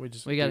Japan. know. We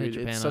gotta hit It's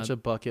Japan. such a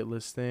bucket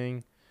list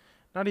thing.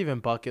 Not even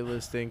bucket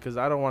list thing, because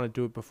I don't want to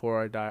do it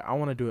before I die. I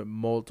want to do it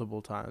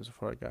multiple times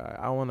before I die.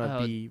 I want to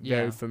Oh, be yeah.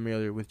 very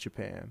familiar with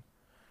Japan.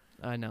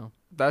 I know.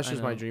 That's I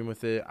just my know. dream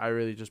with it. I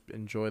really just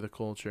enjoy the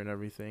culture and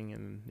everything,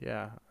 and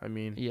I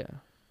mean, Yeah,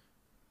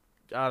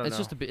 I don't it's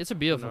know. just it's a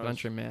beautiful knows?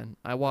 country, man.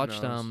 I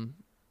watched knows?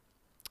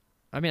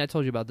 I mean, I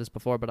told you about this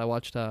before, but I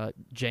watched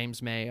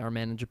James May, Our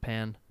Man in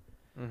Japan,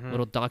 Mhm.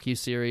 little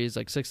docu-series,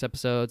 like 6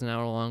 episodes, an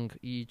hour long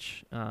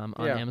each, on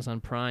Yeah. Amazon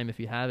Prime if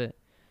you have it.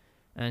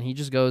 And he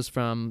just goes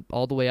from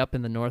all the way up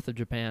in the north of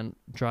Japan,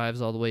 drives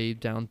all the way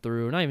down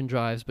through, not even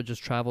drives, but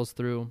just travels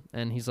through,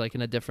 and he's like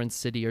in a different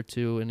city or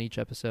two in each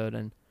episode.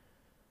 And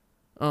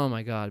oh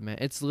my God, man,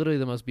 it's literally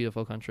the most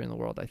beautiful country in the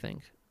world, I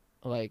think.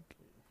 Like,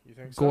 You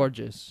think so?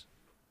 gorgeous.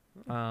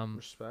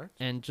 Respect.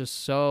 And just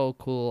so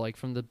cool, like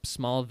from the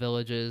small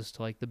villages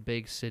to like the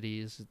big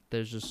cities.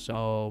 There's just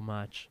so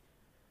much,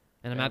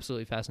 and I'm Yeah.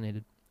 absolutely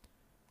fascinated.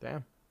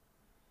 Damn.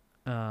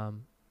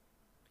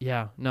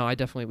 Yeah, no,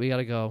 we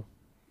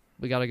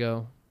gotta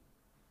go.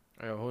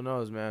 Yo, who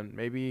knows, man?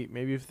 Maybe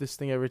if this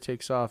thing ever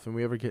takes off and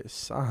we ever get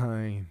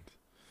signed,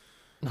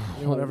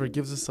 anyone ever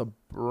gives us a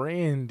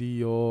brand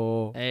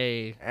deal,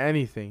 Hey,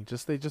 anything,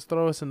 they just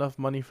throw us enough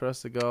money for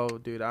us to go,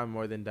 dude. I'm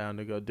more than down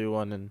to go do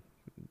one and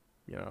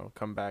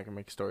come back and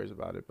make stories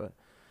about it. But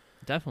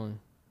definitely,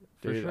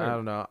 for dude, sure. I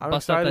don't know. I'm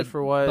Bust out excited that-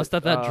 for what. Bust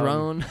out that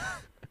drone.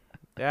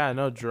 Yeah,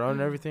 no drone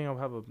and everything. I'll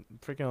have a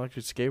freaking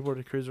electric skateboard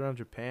to cruise around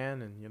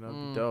Japan and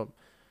be dope.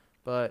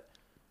 But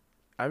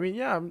I mean,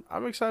 yeah,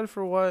 I'm excited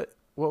for what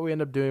we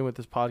end up doing with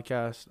this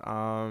podcast.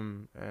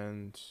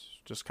 And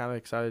just kind of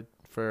excited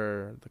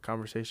for the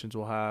conversations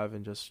we'll have,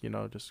 and just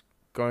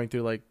going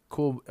through like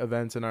cool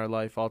events in our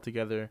life all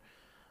together,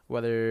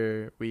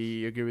 whether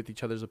we agree with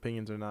each other's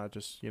opinions or not.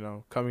 Just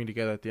coming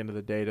together at the end of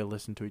the day to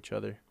listen to each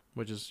other,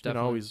 which is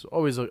Definitely.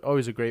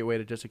 always a great way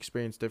to just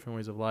experience different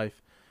ways of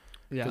life.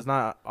 Yeah, Because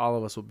not all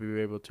of us will be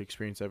able to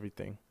experience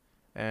everything.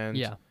 And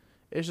yeah,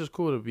 it's just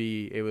cool to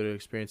be able to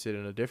experience it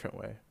in a different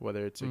way,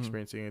 whether it's Mhm.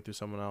 experiencing it through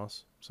someone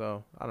else.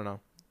 So, I don't know.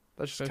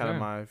 That's just For kind of sure.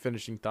 my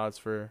finishing thoughts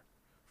for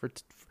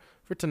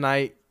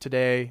tonight,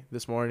 today,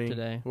 this morning,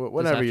 today.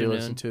 whenever you afternoon.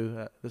 listen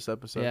to this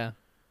episode. Yeah,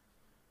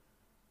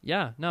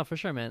 Yeah, no, for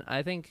sure, man.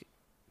 I think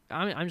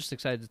I'm just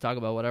excited to talk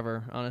about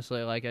whatever.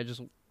 Honestly, like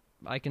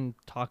I can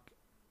talk.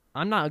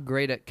 I'm not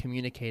great at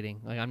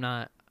communicating. Like I'm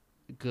not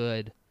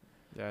good.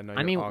 Yeah, no, I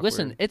you're mean,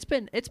 listen,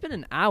 awkward. it's been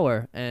an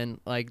hour and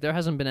like there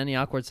hasn't been any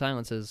awkward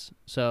silences.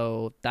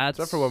 So that's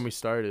Except for when we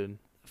started.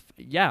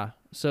 yeah.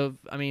 So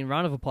I mean,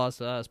 round of applause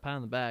to us, pat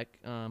on the back.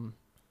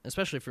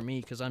 Especially for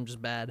me because I'm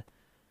just bad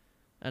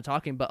at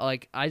talking. But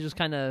like I just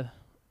kind of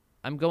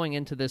I'm going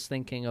into this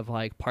thinking of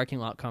like parking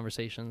lot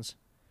conversations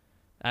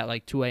at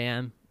like 2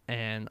 a.m.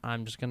 and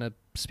I'm just gonna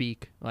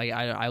speak. Like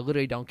I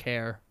literally don't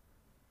care.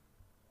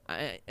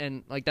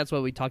 And like that's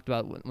what we talked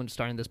about when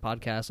starting this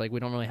podcast. Like we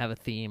don't really have a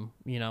theme,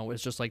 you know.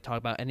 It's just like talk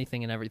about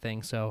anything and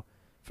everything. So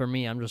for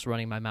me, I'm just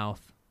running my mouth.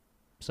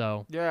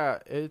 So Yeah,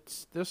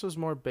 this was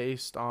more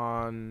based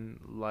on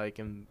like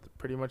and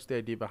pretty much the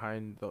idea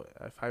behind the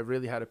if I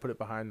really had to put it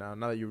behind now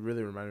that you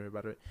really reminded me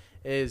about it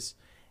is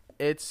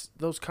it's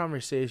those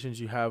conversations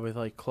you have with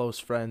like close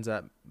friends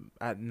at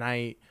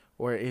night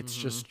where it's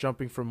just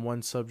jumping from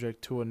one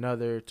subject to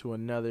another to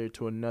another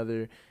to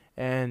another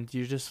and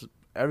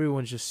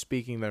everyone's just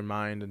speaking their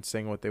mind and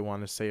saying what they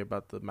want to say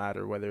about the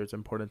matter whether it's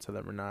important to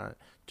them or not,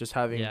 just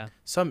having yeah,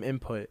 some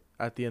input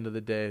at the end of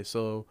the day.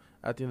 So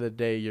at the end of the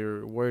day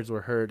your words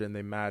were heard and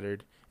they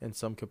mattered in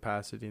some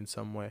capacity in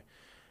some way.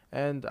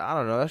 And I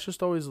don't know, that's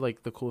just always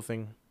like the cool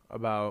thing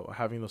about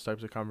having those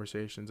types of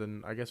conversations,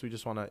 and I guess we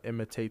just want to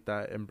imitate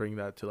that and bring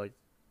that to like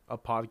a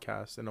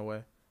podcast in a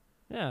way.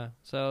 yeah.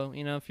 So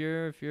you know, if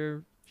you're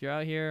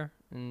out here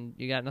and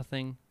you got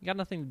nothing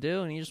to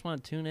do and you just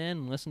want to tune in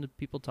and listen to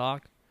people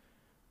talk,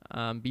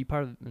 be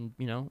part of, and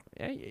you know,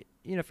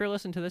 if you're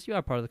listening to this, you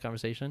are part of the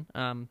conversation.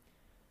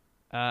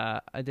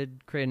 I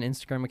did create an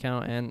Instagram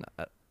account, and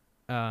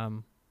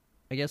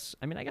I guess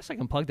I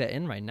can plug that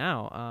in right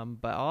now.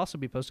 But I'll also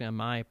be posting on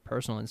my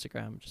personal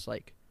Instagram. Just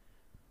like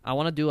I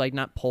want to do like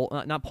not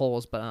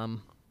polls, but I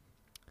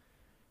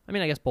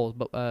guess polls,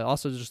 but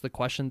also just the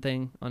question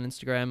thing on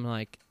Instagram.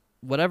 Like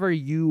whatever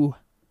you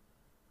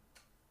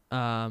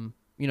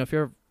if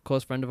you're a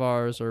close friend of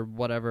ours or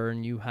whatever,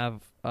 and you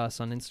have us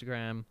on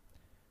Instagram,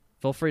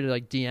 feel free to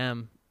like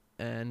DM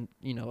and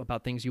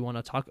about things you want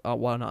us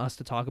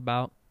to talk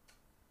about.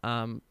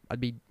 I'm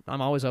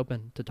always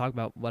open to talk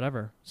about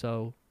whatever.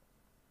 So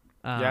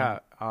yeah.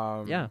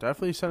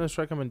 Definitely send us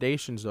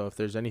recommendations though if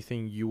there's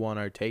anything you want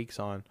our takes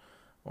on.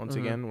 Once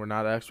again, we're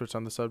not experts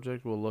on the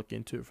subject. We'll look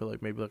into it for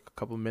maybe a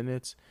couple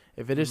minutes.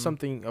 If it is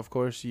something, of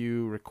course,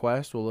 you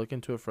request, we'll look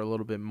into it for a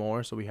little bit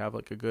more so we have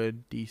a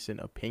good, decent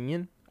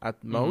opinion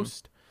at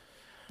most.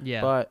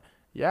 Yeah. But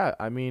yeah,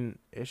 I mean,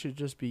 it should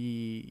just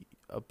be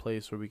a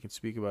place where we can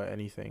speak about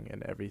anything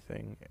and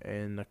everything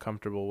in a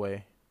comfortable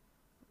way.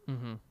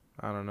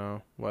 I don't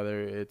know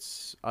whether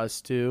it's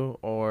us two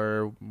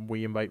or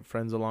we invite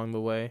friends along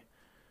the way,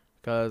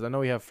 because I know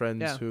we have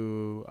friends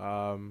who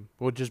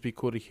would just be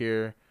cool to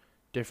hear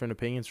different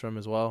opinions from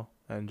as well,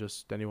 and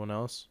just anyone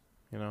else,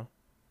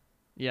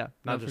 Yeah,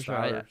 not for just sure.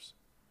 ours.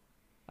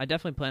 I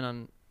definitely plan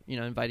on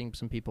inviting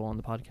some people on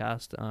the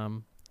podcast.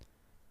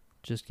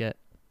 Just get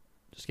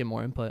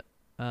more input.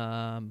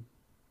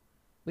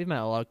 We've met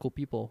a lot of cool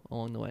people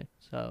along the way,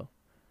 so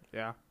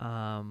Yeah.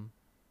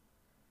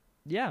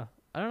 yeah.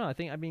 I don't know. I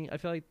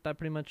feel like that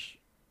pretty much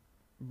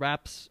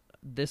wraps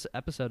this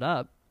episode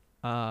up.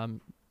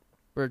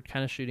 We're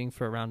kind of shooting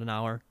for around an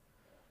hour,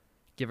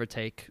 give or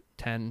take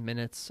 10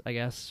 minutes, I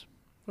guess.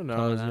 Who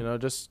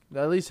knows? Just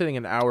at least hitting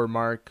an hour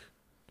mark.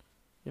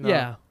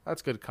 Yeah,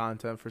 that's good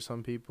content for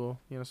some people.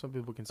 Some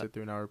people can sit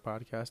through an hour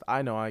podcast.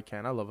 I know I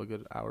can. I love a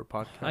good hour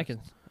podcast. I can.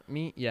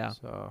 Yeah.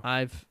 So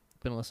I've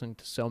been listening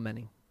to so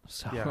many.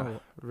 So yeah,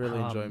 really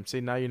enjoy them.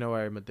 See, now you know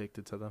why I'm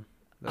addicted to them.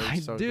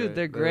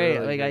 They're great.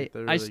 Really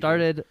I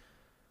started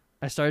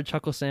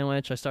Chuckle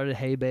Sandwich. I started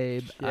Hey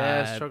Babe.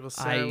 Yes, Chuckle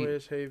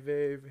Sandwich. Hey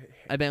Babe.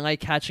 I've been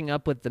catching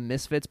up with the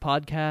Misfits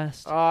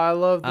podcast. Oh, I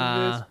love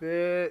the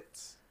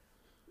Misfits.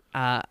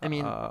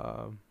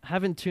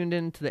 Haven't tuned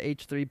into the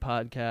H3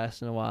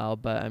 podcast in a while,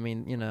 but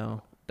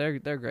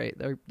they're great.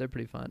 They're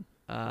pretty fun.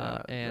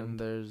 And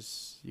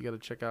there's you got to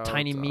check out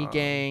Tiny Meat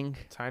Gang,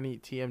 Tiny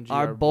TMG,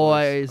 our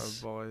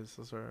boys.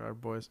 Those are our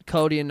boys.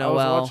 Cody and Noel.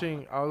 I was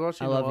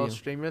watching Noel's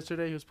stream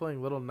yesterday. He was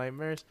playing Little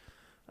Nightmares.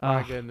 Oh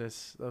my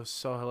goodness, that was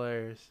so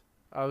hilarious.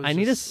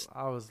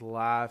 I was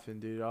laughing,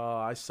 dude.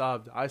 Oh, I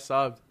subbed.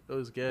 It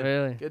was good.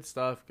 Really? Good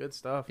stuff.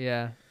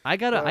 Yeah,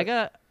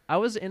 I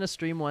was in a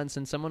stream once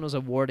and someone was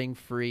awarding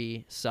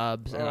free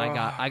subs, and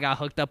I got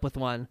hooked up with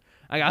one.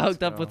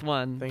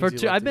 For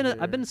two. I've been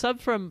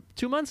subbed from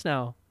 2 months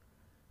now,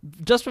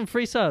 just from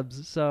free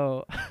subs.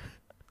 So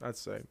that's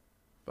sick.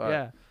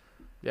 But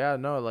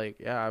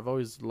I've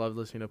always loved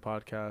listening to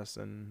podcasts,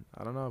 and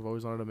I don't know, I've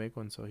always wanted to make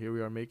one, so here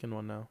we are making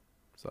one now.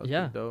 So that's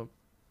pretty dope.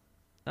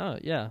 Oh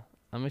yeah,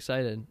 I'm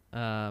excited.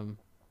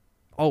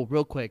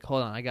 Real quick,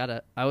 hold on. I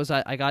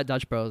got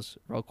Dutch Bros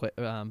real quick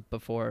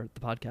before the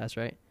podcast,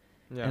 right?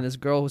 Yeah. And this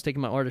girl who was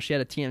taking my order, she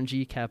had a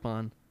TMG cap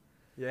on.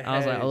 Yeah. I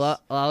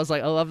was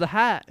like, I love the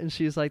hat, and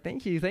she was like,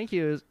 thank you.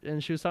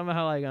 And she was talking about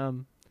how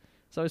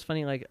It's always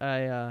funny. Like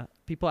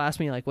people ask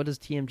me like, what does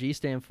TMG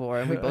stand for?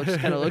 And we both just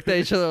kind of looked at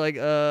each other like,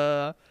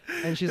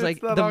 And she's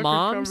like, that the awkward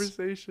moms.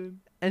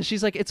 Conversation. And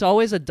she's like, it's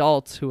always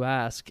adults who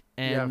ask,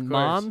 Yeah, and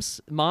of course.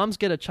 moms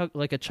get a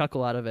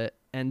chuckle out of it,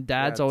 and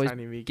dads Yeah, always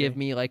tiny meat give gang.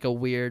 me like a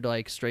weird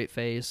like straight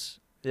face.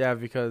 Yeah,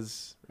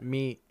 because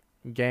meat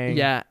gang.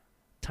 Yeah,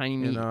 tiny You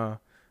meat. know,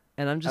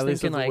 And I'm just at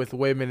least thinking like with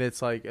women,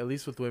 it's like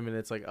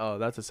oh,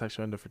 that's a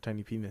sexual endo for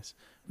tiny penis.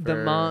 the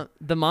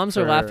moms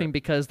are for- laughing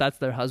because that's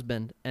their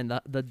husband, and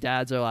the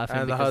dads are laughing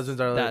And the because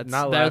husbands are like, that's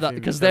not they're laughing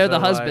because they're the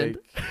they're husband.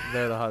 like,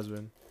 they're the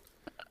husband.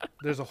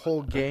 There's a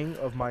whole gang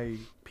of my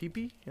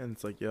pee-pee, and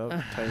it's like, yo,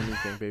 tiny meat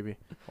gang, baby.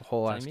 A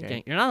whole Tiny ass meat gang.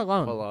 gang. You're not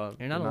alone. Whole,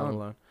 You're not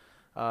alone.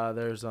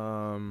 There's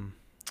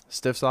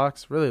Stiff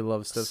Socks. Really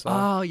love Stiff Socks.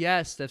 Oh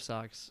yeah, stiff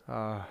socks.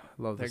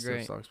 Love They're the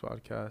great. Stiff Socks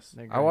podcast.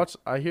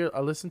 They're I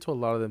listen to a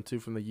lot of them too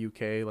from the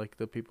UK, like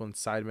the people in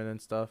Sidemen and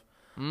stuff.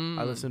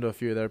 I listen to a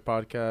few of their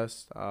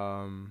podcasts.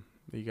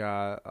 You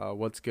got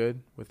What's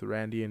Good with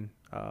Randy and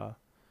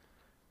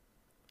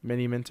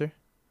Mini Minter.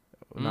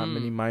 Not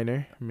Mini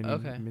Minor, Mini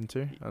Okay.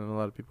 Minter. I know a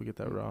lot of people get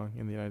that wrong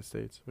in the United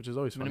States, which is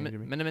always funny to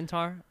me.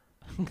 Minimintar.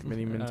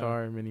 Mini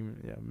Mintar, Mini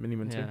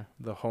Minter, Yeah.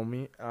 the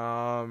homie.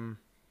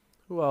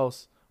 Who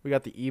else? We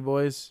got the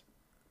E-Boys.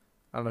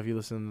 I don't know if you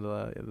listen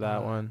to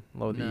that one.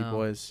 Love the no.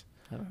 E-Boys.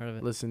 Haven't heard of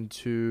it. Listen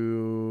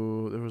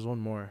to, there was one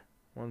more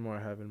I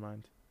have in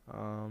mind.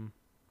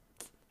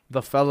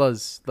 The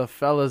Fellas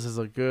is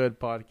a good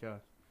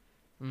podcast.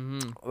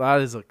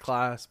 That is a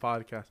class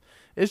podcast.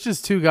 It's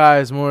just two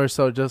guys more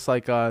so just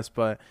like us,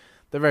 but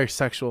they're very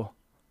sexual.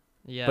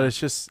 Yeah. But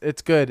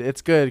it's good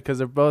because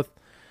they're both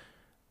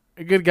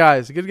good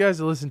guys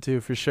to listen to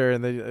for sure,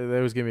 and they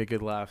always give me a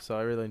good laugh, so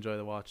I really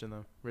enjoy watching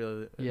them.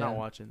 Really, Yeah. not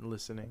watching,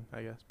 listening,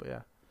 I guess. But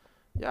yeah,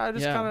 I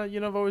just Yeah. kind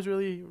of I've always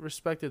really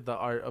respected the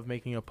art of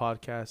making a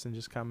podcast and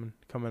just coming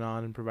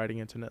on and providing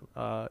internet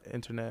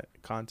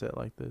content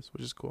like this,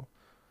 which is cool.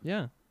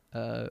 Yeah.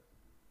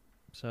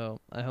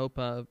 So I hope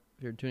if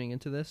you're tuning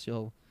into this,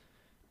 you'll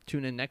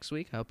tune in next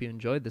week. I hope you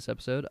enjoyed this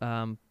episode.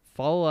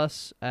 Follow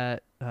us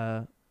at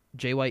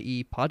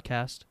JYE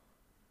Podcast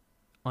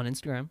on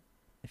Instagram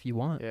if you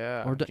want.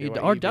 Yeah, Or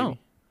JYE, don't.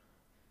 baby.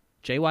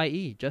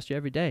 JYE, just your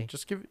everyday.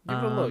 Just give it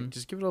a look.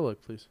 Just give it a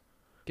look, please.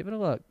 Give it a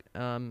look.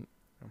 And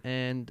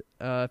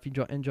if you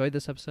enjoyed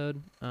this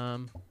episode,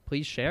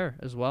 please share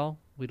as well.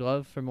 We'd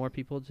love for more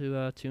people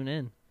to tune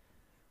in.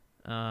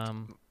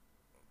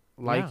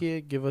 Like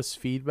it, give us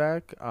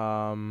feedback.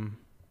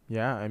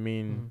 Yeah, I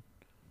mean,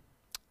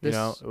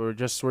 we're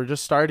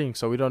just starting,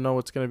 so we don't know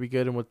what's gonna be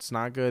good and what's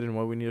not good, and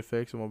what we need to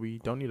fix and what we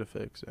don't need to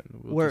fix, and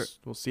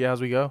we'll see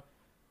as we go.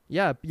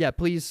 Yeah.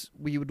 Please,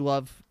 we would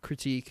love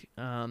critique.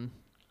 Whatever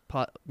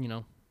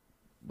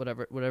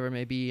it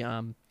may be.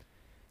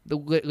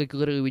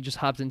 Literally, we just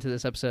hopped into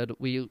this episode.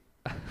 We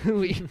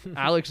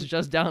Alex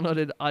just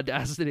downloaded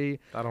Audacity.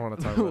 I don't want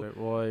to talk about it.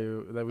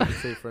 Well, that we can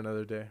save for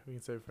another day.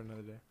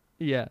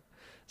 Yeah.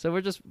 So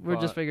we're just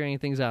figuring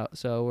things out.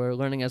 So we're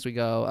learning as we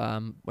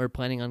go. We're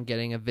planning on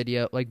getting a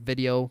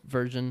video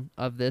version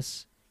of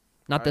this.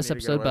 Not this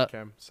episode, but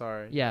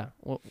sorry. Yeah,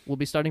 we'll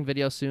be starting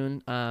video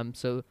soon.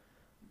 So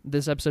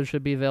this episode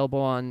should be available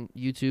on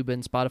YouTube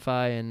and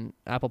Spotify and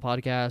Apple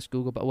Podcasts,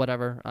 Google, but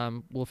whatever.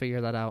 We'll figure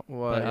that out.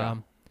 Well, but yeah.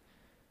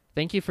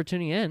 Thank you for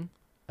tuning in.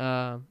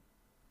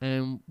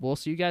 And we'll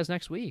see you guys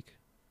next week.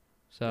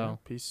 So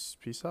peace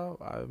out.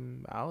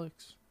 I'm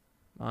Alex.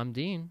 I'm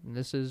Dean, and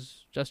this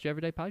is Just Your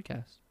Everyday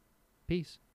Podcast. Peace.